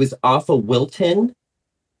 It was off of Wilton,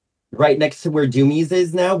 right next to where Doomie's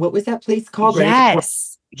is now. What was that place called? Right at the corner.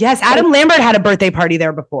 Yes. Yes. Adam Lambert had a birthday party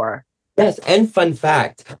there before. Yes, and fun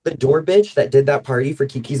fact, the door bitch that did that party for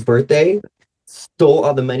Kiki's birthday stole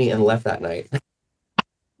all the money and left that night.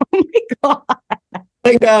 Oh my God.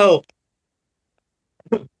 I know.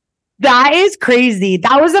 That is crazy.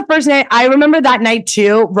 That was the first night. I remember that night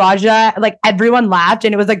too. Raja, like everyone laughed,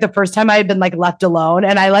 and it was like the first time I had been like left alone.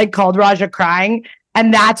 And I like called Raja crying.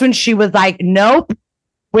 And that's when she was like, nope,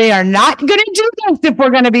 we are not going to do this if we're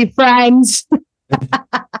going to be friends.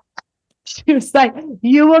 She was like,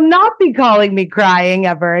 you will not be calling me crying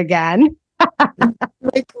ever again.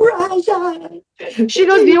 Like, Raja. She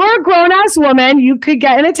goes, you are a grown ass woman. You could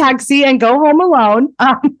get in a taxi and go home alone.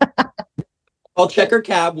 I'll check her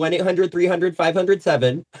cab,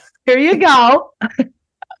 1-800-300-507. Here you go.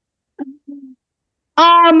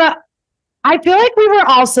 I feel like we were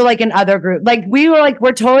also like in other group. Like we were like,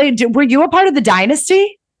 were you a part of the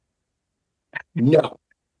dynasty? No.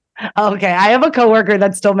 Okay. I have a coworker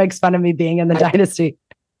that still makes fun of me being in the dynasty.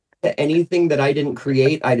 Anything that I didn't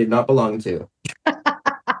create, I did not belong to.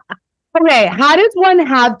 Okay. How does one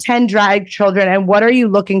have 10 drag children, and what are you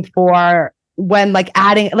looking for when like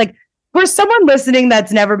adding, like for someone listening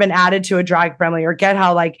that's never been added to a drag family or get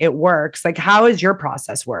how like it works? Like, how does your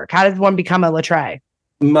process work? How does one become a Litre?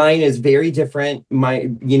 Mine is very different. A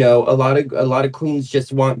lot of queens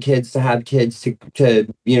just want kids to have kids to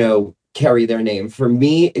carry their name. For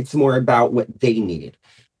me, it's more about what they need.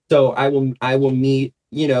 So I will meet,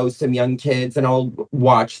 some young kids and I'll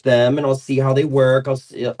watch them and I'll see how they work.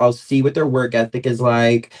 I'll see what their work ethic is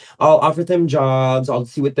like. I'll offer them jobs. I'll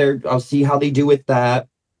see how they do with that.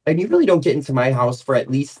 And you really don't get into my house for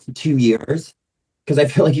at least 2 years because I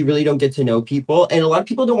feel like you really don't get to know people. And a lot of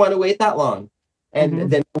people don't want to wait that long.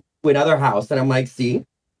 And then to another house, and I'm like, see,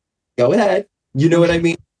 go ahead. You know what I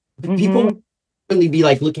mean? People really be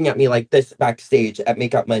like looking at me like this backstage at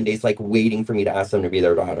Makeup Mondays, like waiting for me to ask them to be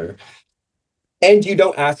their daughter. And you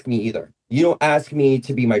don't ask me either. You don't ask me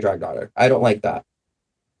to be my drag daughter. I don't like that.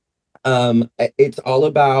 It's all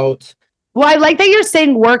about. Well, I like that you're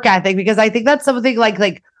saying work ethic because I think that's something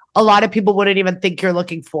like a lot of people wouldn't even think you're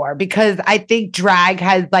looking for, because I think drag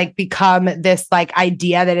has like become this like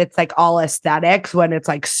idea that it's like all aesthetics when it's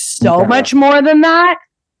like so much more than that.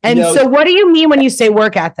 And so what do you mean when you say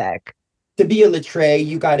work ethic? To be a Litre,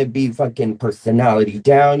 you got to be fucking personality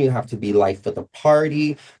down. You have to be life of the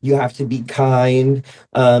party. You have to be kind.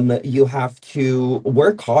 You have to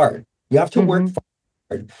work hard. You have to work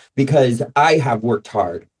hard, because I have worked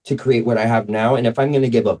hard to create what I have now. And if I'm going to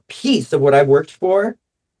give a piece of what I've worked for,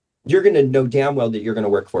 you're going to know damn well that you're going to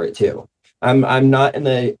work for it too. I'm not in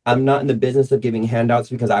the business of giving handouts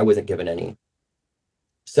because I wasn't given any.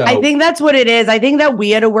 So I think that's what it is. I think that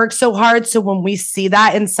we had to work so hard. So when we see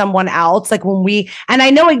that in someone else, like and I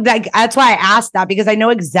know like that's why I asked that, because I know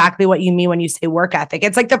exactly what you mean when you say work ethic.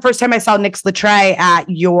 It's like the first time I saw Nyx Litre at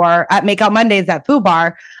Makeout Mondays at Foo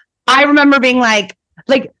Bar. I remember being like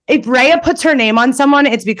if Rhea puts her name on someone,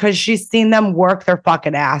 it's because she's seen them work their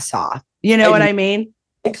fucking ass off. You know what I mean?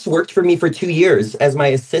 Nyx worked for me for 2 years as my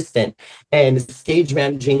assistant and stage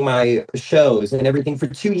managing my shows and everything for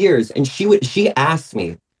 2 years. And she asked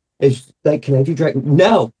me, is like, can I do drag?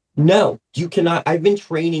 No, you cannot. I've been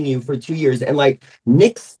training you for 2 years. And like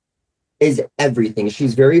Nyx is everything.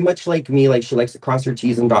 She's very much like me. Like she likes to cross her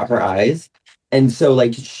T's and dot her I's. And so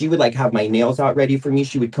like she would like have my nails out ready for me.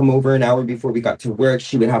 She would come over an hour before we got to work.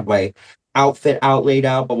 She would have my outfit out laid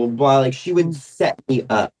out, blah, blah, blah. Like she would set me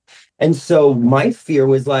up. And so my fear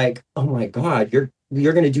was like, oh my God, you're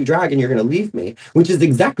going to do drag and you're going to leave me, which is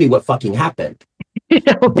exactly what fucking happened. It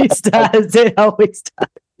always does. It always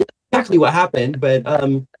does. Exactly what happened. But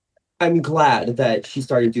I'm glad that she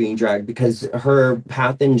started doing drag, because her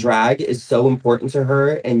path in drag is so important to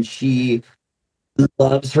her and she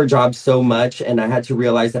loves her job so much. And I had to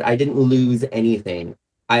realize that I didn't lose anything.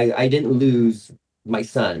 I didn't lose my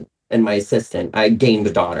son and my assistant. I gained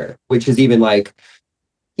a daughter, which is even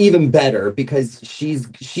better, because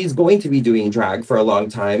she's going to be doing drag for a long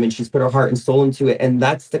time and she's put her heart and soul into it. And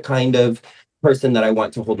that's the kind of person that I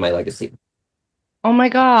want to hold my legacy. Oh my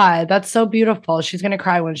God, that's so beautiful. She's going to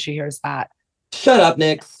cry when she hears that. Shut up,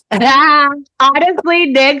 Nyx.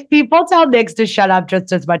 Honestly, Nyx, people tell Nyx to shut up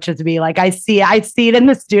just as much as me. Like I see it in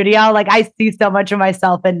the studio. Like I see so much of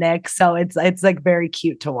myself in Nyx. So it's like very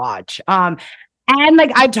cute to watch. And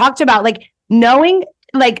like I've talked about like knowing,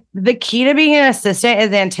 like the key to being an assistant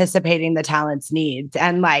is anticipating the talent's needs.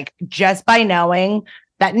 And like, just by knowing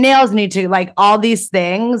that nails need to like all these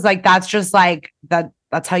things, like, that's just like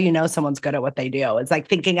that's how you know someone's good at what they do. It's like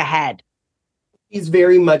thinking ahead. She's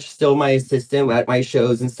very much still my assistant at my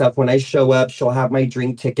shows and stuff. When I show up, she'll have my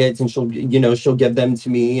drink tickets and she'll give them to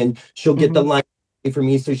me and she'll get the line for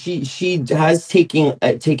me. So she has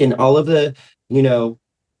taken all of the,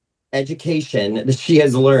 education that she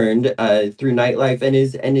has learned through nightlife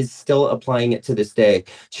and is still applying it to this day.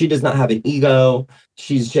 She does not have an ego.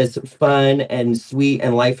 She's just fun and sweet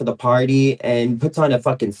and life of the party and puts on a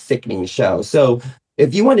fucking sickening show. So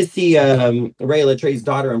if you want to see Rhea Litre's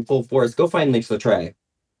daughter in full force, go find Nyx Litre.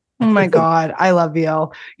 Oh my God, I love you.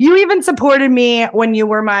 You even supported me when you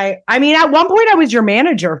were at one point I was your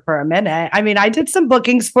manager for a minute. I mean, I did some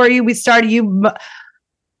bookings for you. You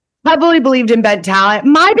heavily believed in bent talent.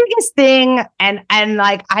 My biggest thing, and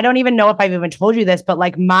like, I don't even know if I've even told you this, but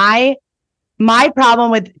like my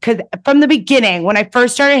problem with, because from the beginning, when I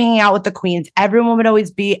first started hanging out with the queens, everyone would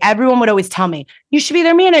always tell me, you should be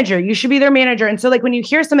their manager. You should be their manager. And so like, when you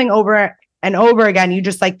hear something over and over again, you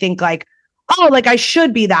just like think like, oh, like I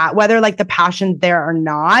should be that, whether like the passion's there or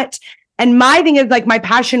not. And my thing is like, my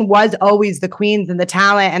passion was always the queens and the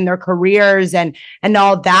talent and their careers and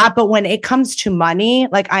all that. But when it comes to money,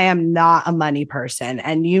 like I am not a money person,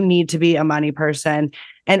 and you need to be a money person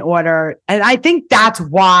in order. And I think that's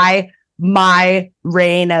why my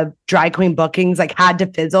reign of drag queen bookings like had to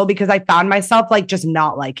fizzle, because I found myself like just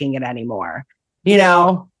not liking it anymore. You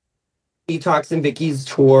know? Detox and Vicky's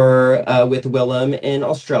tour with Willem in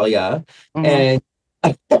Australia. And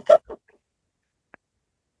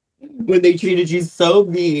when they treated you so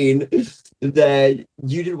mean that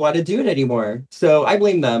you didn't want to do it anymore. So I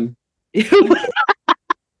blame them.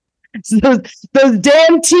 those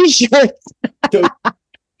damn t-shirts. Those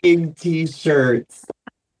damn t-shirts.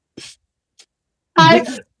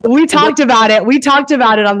 We talked about it. We talked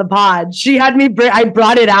about it on the pod. She had me, I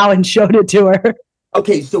brought it out and showed it to her.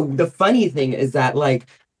 Okay, so the funny thing is that like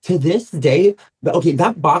to this day,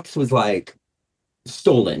 that box was like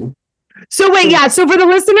stolen. So wait, yeah. So for the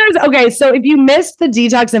listeners, okay. So if you missed the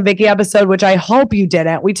Detox and Vicky episode, which I hope you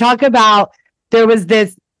didn't, we talk about there was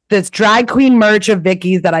this this drag queen merch of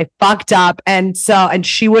Vicky's that I fucked up, and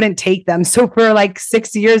she wouldn't take them. So for like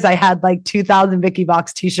 6 years, I had like 2,000 Vicky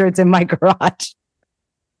Box t-shirts in my garage.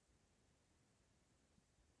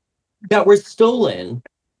 That were stolen.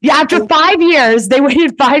 Yeah, after 5 years, they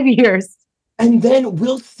waited 5 years. And then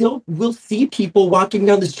we'll see people walking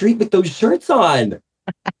down the street with those shirts on.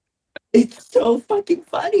 It's so fucking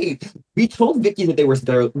funny. We told Vicky that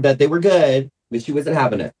they were good, but she wasn't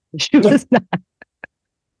having it. She was not.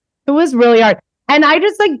 It was really hard. And I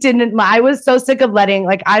just like I was so sick of I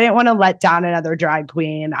didn't want to let down another drag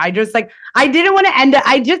queen. I just I didn't want to end it.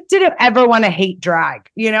 I just didn't ever want to hate drag.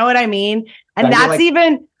 You know what I mean? And that's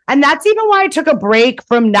even why I took a break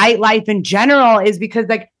from nightlife in general, is because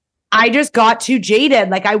I just got too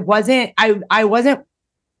jaded. I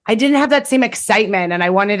didn't have that same excitement, and I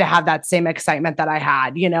wanted to have that same excitement that I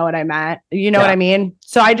had. You know what I meant? You know what I mean?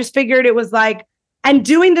 So I just figured it was and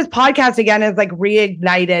doing this podcast again has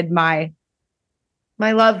reignited my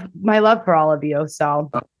love for all of you.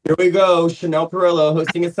 So here we go. Chanel Perillo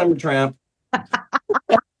hosting a summer tramp.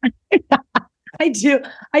 I do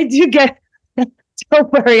get,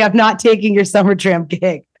 don't worry, I'm not taking your summer tramp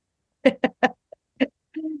gig.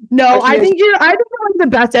 No, I think you're one of the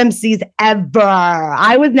best MCs ever.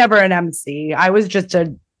 I was never an MC. I was just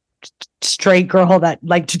a straight girl that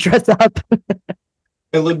liked to dress up.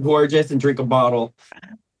 And look gorgeous and drink a bottle.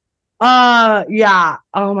 Yeah.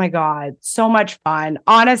 Oh my God. So much fun.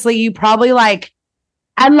 Honestly, you probably Rhea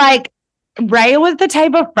was the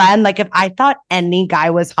type of friend, if I thought any guy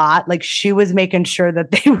was hot, she was making sure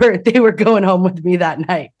that they were going home with me that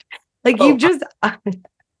night. You just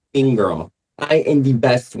Swing girl. I am the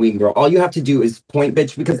best swing girl. All you have to do is point,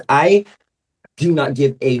 bitch, because I do not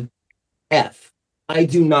give a F. I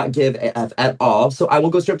do not give a F at all. So I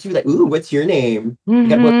will go straight up to you ooh, what's your name?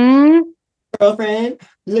 Mm-hmm. Girlfriend,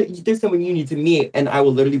 look, there's someone you need to meet. And I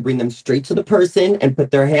will literally bring them straight to the person and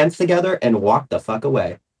put their hands together and walk the fuck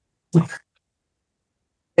away. So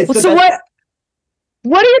what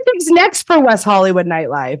do you think's next for West Hollywood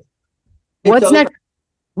nightlife? What's next?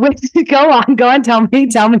 Go on. Tell me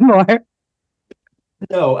more.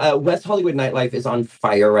 No, West Hollywood nightlife is on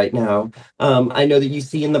fire right now. I know that you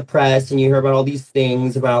see in the press and you hear about all these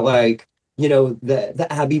things about the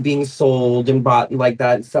Abbey being sold and bought and like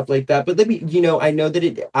that and stuff like that. But I know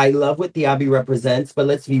that I love what the Abbey represents, but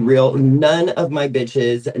let's be real. None of my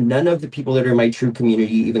bitches, none of the people that are in my true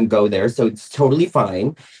community even go there. So it's totally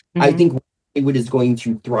fine. Mm-hmm. I think Hollywood is going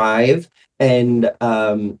to thrive and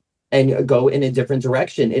go in a different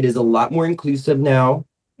direction. It is a lot more inclusive now.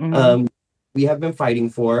 Mm-hmm. We have been fighting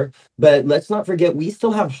for, but let's not forget, we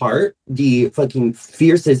still have Heart, the fucking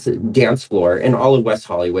fiercest dance floor in all of West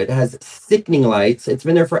Hollywood. It has sickening lights. It's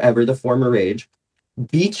been there forever, the former Rage.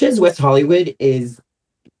 Beaches, West Hollywood is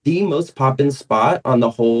the most poppin' spot on the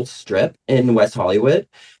whole strip in West Hollywood.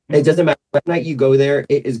 Mm-hmm. It doesn't matter what night you go there,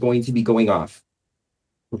 it is going to be going off.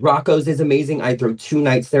 Rocco's is amazing. I throw 2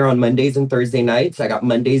 nights there on Mondays and Thursday nights. I got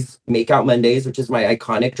Makeout Mondays, which is my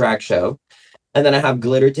iconic drag show. And then I have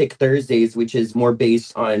Glitter Tick Thursdays, which is more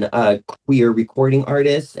based on queer recording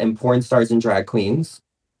artists and porn stars and drag queens.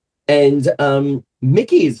 And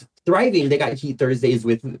Mickey's thriving. They got Heat Thursdays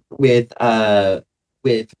with Murray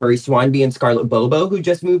Swanby and Scarlett Bobo, who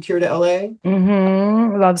just moved here to LA.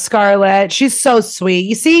 Mm-hmm. Love Scarlett. She's so sweet.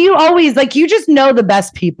 You see, you always you just know the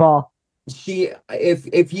best people.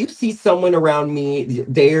 If you see someone around me,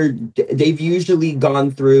 they've usually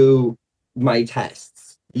gone through my tests.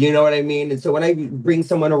 You know what I mean? And so when I bring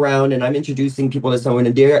someone around and I'm introducing people to someone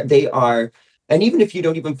and they are, and even if you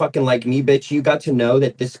don't even fucking like me, bitch, you got to know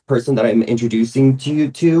that this person that I'm introducing you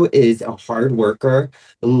to is a hard worker,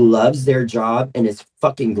 loves their job, and is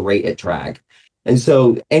fucking great at drag. And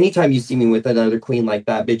so anytime you see me with another queen like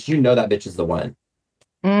that, bitch, you know that bitch is the one.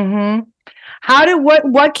 Mm-hmm.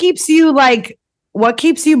 What keeps you what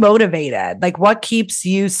keeps you motivated? What keeps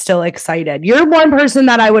you still excited? You're one person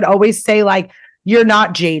that I would always say you're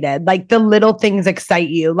not jaded. The little things excite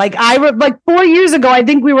you. 4 years ago, I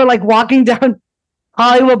think we were walking down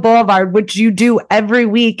Hollywood Boulevard, which you do every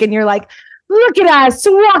week. And you're look at us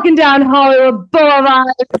walking down Hollywood Boulevard,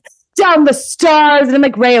 down the stars. And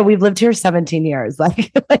I'm Rhea, we've lived here 17 years.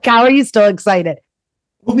 How are you still excited?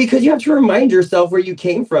 Well, because you have to remind yourself where you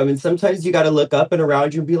came from. And sometimes you got to look up and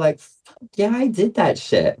around you and be like, fuck yeah, I did that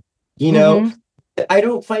shit. You know? Mm-hmm. I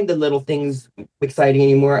don't find the little things exciting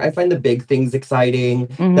anymore. I find the big things exciting.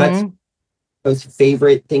 Mm-hmm. That's my most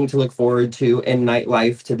favorite thing to look forward to in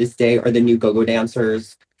nightlife to this day are the new go-go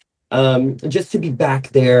dancers. Just to be back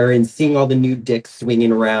there and seeing all the new dicks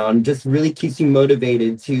swinging around just really keeps you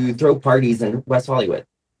motivated to throw parties in West Hollywood.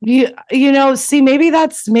 See, maybe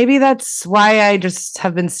that's why I just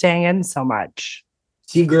have been staying in so much.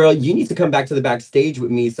 See, girl, you need to come back to the backstage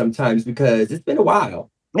with me sometimes because it's been a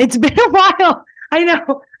while. It's been a while. I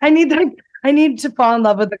know. I need to fall in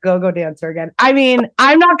love with the go-go dancer again. I mean,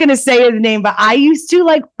 I'm not gonna say his name, but I used to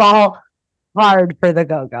like fall hard for the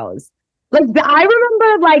go-go's. Like I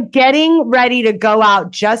remember like getting ready to go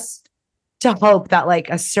out just to hope that like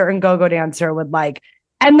a certain go-go dancer would like,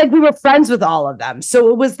 and like we were friends with all of them. So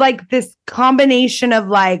it was like this combination of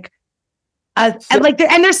like and like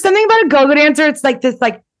and there's something about a go-go dancer. It's like this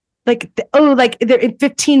like they're in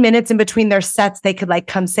 15 minutes in between their sets, they could like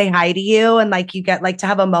come say hi to you and like you get like to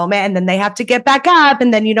have a moment and then they have to get back up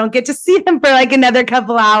and then you don't get to see them for like another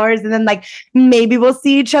couple hours and then like maybe we'll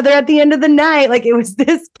see each other at the end of the night. Like it was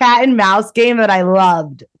this cat and mouse game that I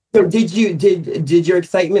loved. So did your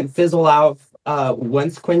excitement fizzle out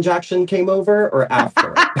once Quinn Jackson came over or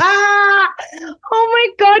after? Oh my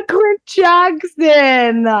God, Quinn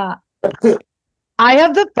Jackson. I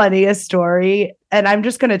have the funniest story and I'm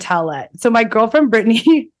just going to tell it. So my girlfriend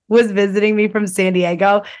Brittany was visiting me from San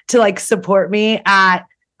Diego to like support me at,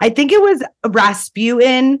 I think it was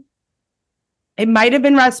Rasputin. It might have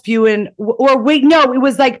been Rasputin or wait, no, it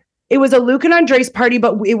was a Luke and Andres party,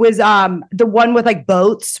 but it was the one with like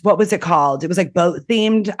boats. What was it called? It was like boat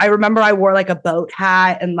themed. I remember I wore like a boat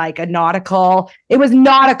hat and like a nautical. It was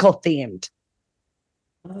nautical themed.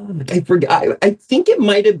 I forgot. I think it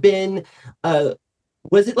might have been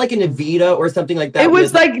was it like an Evita or something like that? It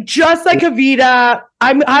was like just like Evita.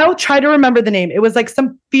 I'll try to remember the name. It was like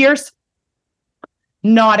some fierce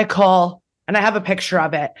nautical, and I have a picture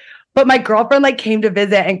of it. But my girlfriend like came to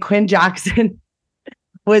visit, and Quinn Jackson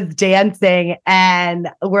was dancing, and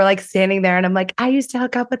we're like standing there, and I'm like, I used to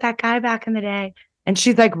hook up with that guy back in the day. And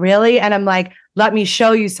she's like, really? And I'm like, let me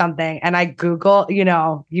show you something. And I Google,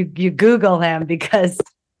 you Google him because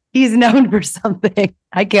he's known for something.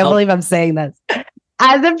 I can't believe I'm saying this.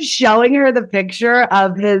 As I'm showing her the picture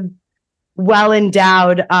of his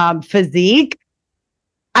well-endowed physique,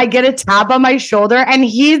 I get a tap on my shoulder and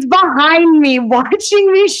he's behind me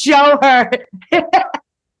watching me show her.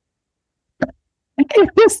 It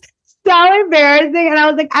was so embarrassing. And I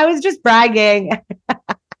was like, I was just bragging.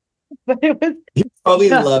 But it was you probably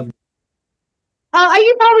loved.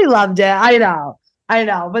 You probably loved it. I know.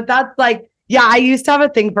 But that's like, yeah, I used to have a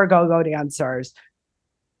thing for go-go dancers.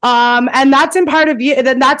 And that's in part of you.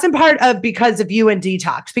 Then that's in part of because of you and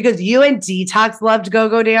Detox, because you and Detox loved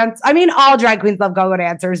go-go dance. I mean, all drag queens love go-go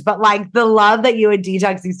dancers, but like the love that you and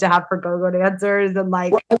Detox used to have for go-go dancers and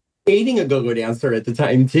like Dating a go-go dancer at the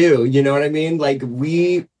time too. You know what I mean? Like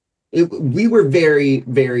we were very,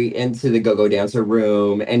 very into the go-go dancer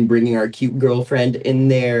room and bringing our cute girlfriend in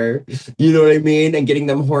there. You know what I mean? And getting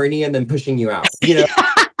them horny and then pushing you out. You know,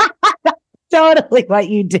 totally what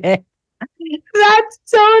you did.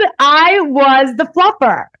 I was the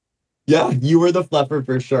fluffer. Yeah, you were the fluffer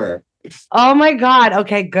for sure. Oh my God.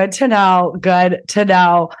 Okay, good to know.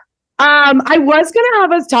 I was gonna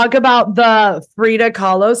have us talk about the Frida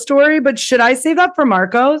Kahlo story, but should I save that for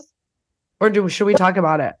Marco's? Or should we talk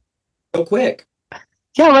about it? So quick.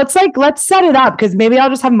 Yeah, let's set it up because maybe I'll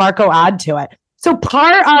just have Marco add to it. So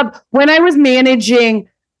part of when I was managing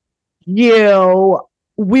you,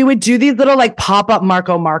 we would do these little like pop-up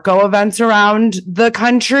Marco events around the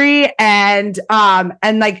country and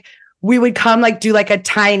like we would come like do like a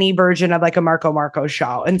tiny version of like a Marco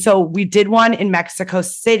show. And so we did one in Mexico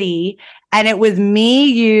City and it was me,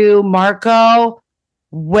 you, Marco,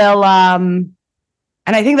 Willem,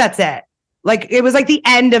 and I think that's it. Like it was like the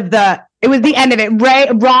end of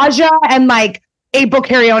it. Raja and like April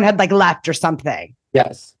Carrion had like left or something.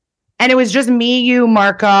 Yes. And it was just me, you,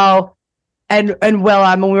 Marco, and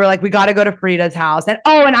Willem, and we were like, we got to go to Frida's house. And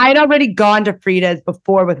I had already gone to Frida's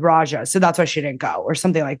before with Raja, so that's why she didn't go or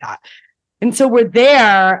something like that. And so we're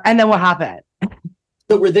there, and then what happened?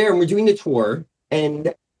 So we're there, and we're doing the tour,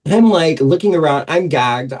 and I'm like looking around. I'm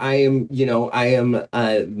gagged. I am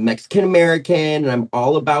Mexican American, and I'm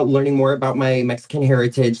all about learning more about my Mexican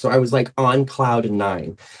heritage. So I was like on cloud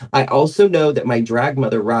 9. I also know that my drag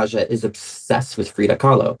mother Raja is obsessed with Frida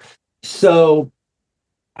Kahlo. So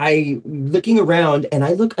I looking around and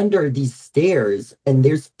I look under these stairs and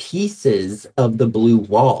there's pieces of the blue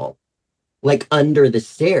wall, like under the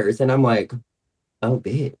stairs. And I'm like, oh,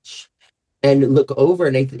 bitch. And look over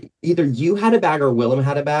and either you had a bag or Willem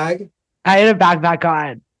had a bag. I had a backpack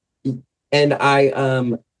on. And I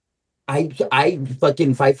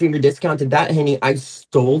fucking 5-finger discounted that, honey. I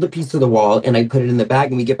stole the piece of the wall and I put it in the bag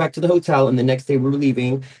and we get back to the hotel and the next day we were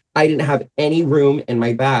leaving. I didn't have any room in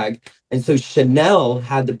my bag. And so Chanel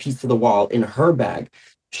had the piece of the wall in her bag.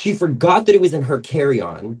 she forgot that it was in her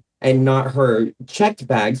carry-on and not her checked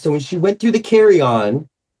bag. So when she went through the carry-on,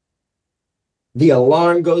 the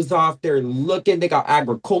alarm goes off. They're looking. They got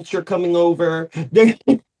agriculture coming over.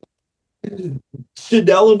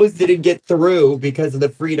 Chanel almost didn't get through because of the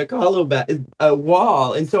Frida Kahlo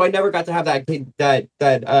wall, and so I never got to have that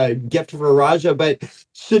gift for Raja. But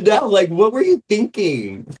Chanel, like, what were you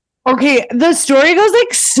thinking? Okay, the story goes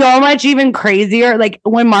like so much even crazier. Like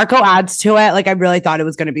when Marco adds to it, like I really thought it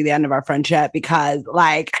was going to be the end of our friendship because,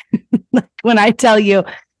 like, when I tell you,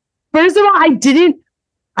 first of all, I didn't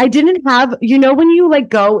have, when you like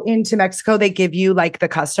go into Mexico, they give you like the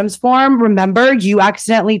customs form. Remember, you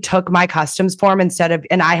accidentally took my customs form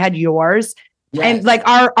and I had yours. Yes. And like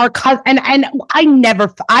our and I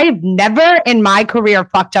have never in my career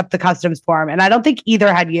fucked up the customs form. And I don't think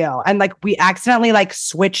either had you. And like we accidentally like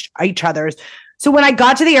switched each other's. So when I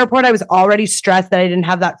got to the airport, I was already stressed that I didn't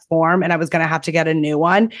have that form and I was going to have to get a new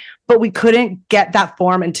one, but we couldn't get that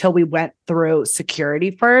form until we went through security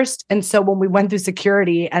first. And so when we went through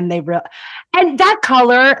security and and that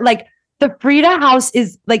color, like the Frida house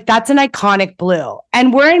is like, that's an iconic blue.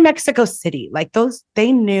 And we're in Mexico City. Like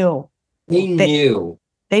they knew.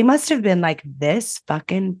 They must have been like, this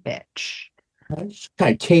fucking bitch. Kind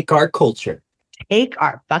of take our culture. Take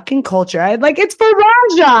our fucking culture. I like, it's for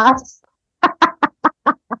Raja.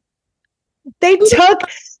 They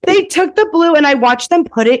took the blue and I watched them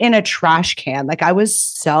put it in a trash can. Like I was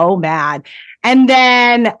so mad. And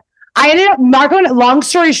then I ended up, Marco, long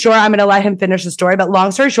story short, I'm going to let him finish the story, but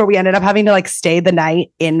long story short, we ended up having to like stay the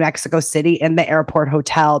night in Mexico City in the airport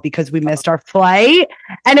hotel because we missed our flight.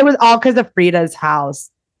 And it was all because of Frida's house,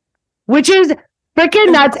 which is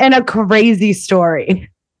freaking nuts and a crazy story.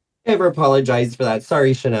 Never apologized for that.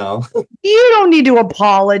 Sorry, Chanel. You don't need to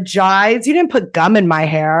apologize. You didn't put gum in my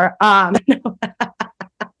hair. And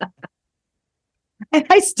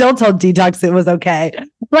I still told Detox it was okay.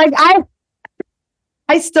 Like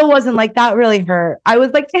I still wasn't like, that really hurt. I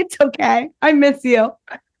was like, it's okay. I miss you.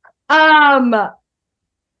 Wow.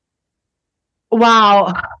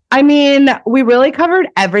 I mean, we really covered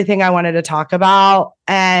everything I wanted to talk about.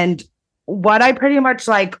 And what I pretty much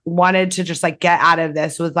like wanted to just like get out of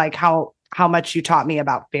this was like how much you taught me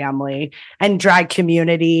about family and drag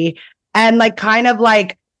community and like kind of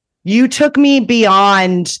like you took me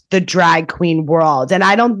beyond the drag queen world. And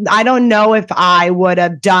I don't know if I would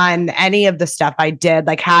have done any of the stuff I did,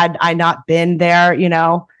 like had I not been there,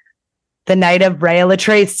 the night of Rhea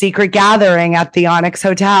Litre's secret gathering at the Onyx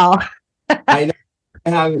Hotel. I know.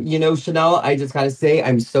 Chanel, I just gotta say,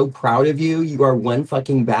 I'm so proud of you. You are one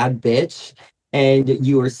fucking bad bitch, and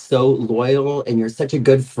you are so loyal, and you're such a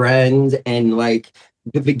good friend. And like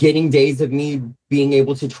the beginning days of me being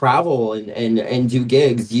able to travel and do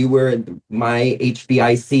gigs, you were my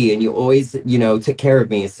HBIC, and you always, took care of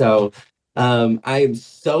me. So I am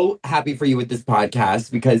so happy for you with this podcast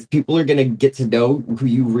because people are gonna get to know who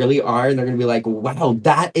you really are, and they're gonna be like, "Wow,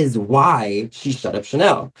 that is why she shut up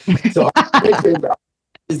Chanel." So.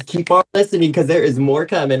 Just keep on listening because there is more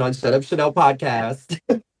coming on Shut Up Chanel podcast.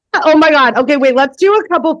 Oh my God. Okay, wait, let's do a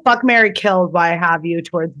couple fuck, marry, kills while I have you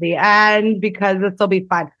towards the end because this will be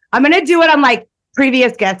fun. I'm going to do it on like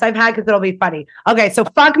previous guests I've had because it'll be funny. Okay, so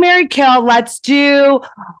fuck, marry, kill. Let's do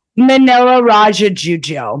Manila, Raja,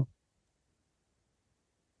 Juju.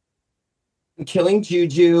 I'm killing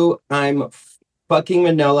Juju. I'm fucking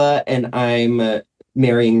Manila and I'm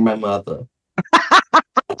marrying my mother.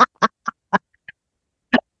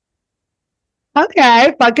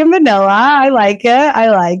 Okay, fucking Manila. I like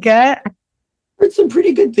it. Heard some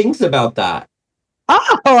pretty good things about that.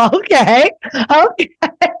 Oh, okay.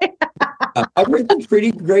 I've heard some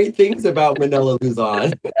pretty great things about Manila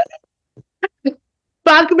Luzon.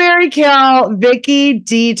 Fuck, marry, kill, Vicky,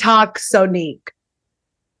 Detox, Sonique.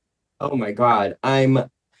 Oh my God. I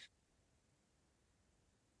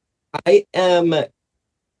am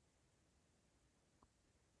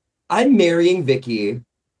marrying Vicky.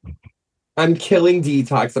 I'm killing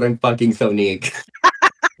Detox and I'm fucking Sonique.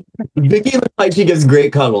 Vicky looks like she gives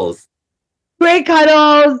great cuddles. Great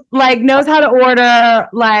cuddles, like knows how to order,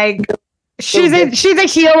 like she's a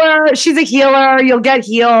healer. She's a healer. You'll get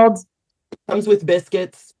healed. Comes with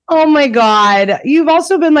biscuits. Oh my God. You've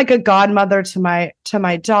also been like a godmother to my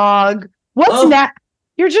dog. What's next?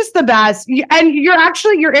 You're just the best. And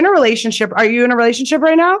you're in a relationship. Are you in a relationship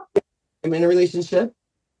right now? I'm in a relationship.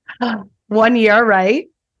 1 year, right?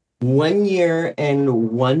 1 year and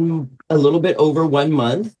a little bit over 1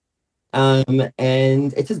 month. And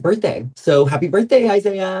it's his birthday. So happy birthday,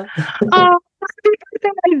 Isaiah. Oh, happy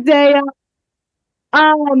birthday, Isaiah.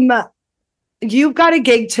 You've got a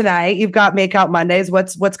gig tonight. You've got Make Out Mondays.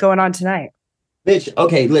 What's going on tonight? Bitch,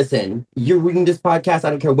 okay, listen. You're reading this podcast. I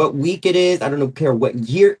don't care what week it is. I don't care what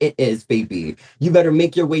year it is, baby. You better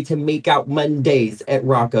make your way to Make Out Mondays at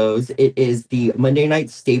Rocco's. It is the Monday night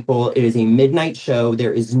staple. It is a midnight show.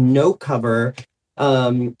 There is no cover.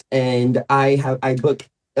 And I book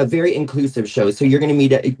a very inclusive show. So you're gonna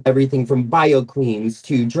meet everything from bio queens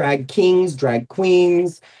to drag kings, drag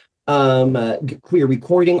queens, queer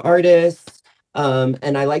recording artists.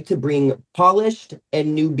 And I like to bring polished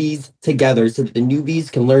and newbies together so that the newbies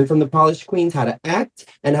can learn from the polished queens how to act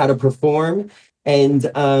and how to perform. And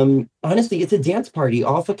honestly, it's a dance party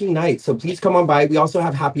all fucking night. So please come on by. We also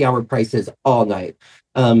have happy hour prices all night.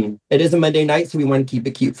 It is a Monday night, so we want to keep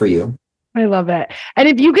it cute for you. I love it. And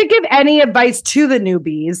if you could give any advice to the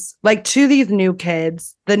newbies, like to these new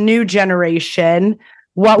kids, the new generation,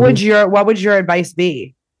 what would your advice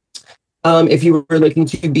be? If you were looking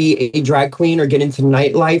to be a drag queen or get into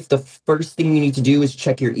nightlife, the first thing you need to do is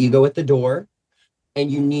check your ego at the door. And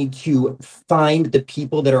you need to find the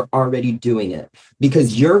people that are already doing it,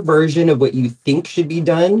 because your version of what you think should be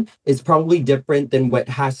done is probably different than what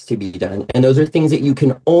has to be done. And those are things that you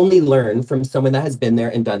can only learn from someone that has been there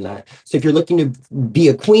and done that. So if you're looking to be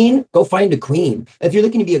a queen, go find a queen. If you're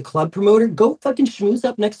looking to be a club promoter, go fucking schmooze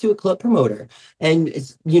up next to a club promoter and,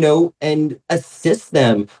 and assist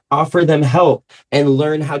them, offer them help, and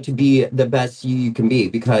learn how to be the best you can be,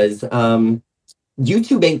 because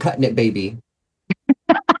YouTube ain't cutting it, baby.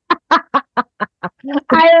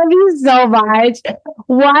 I love you so much.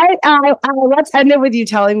 Let's end it with you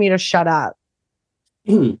telling me to shut up.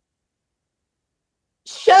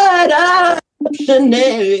 Shut up,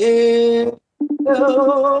 Chanel.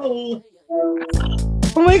 Oh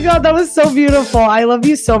my God, that was so beautiful. I love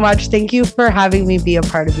you so much. Thank you for having me be a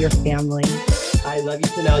part of your family. I love you,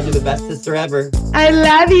 Chanel. You're the best sister ever. I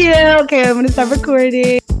love you. Okay, I'm going to stop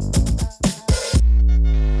recording.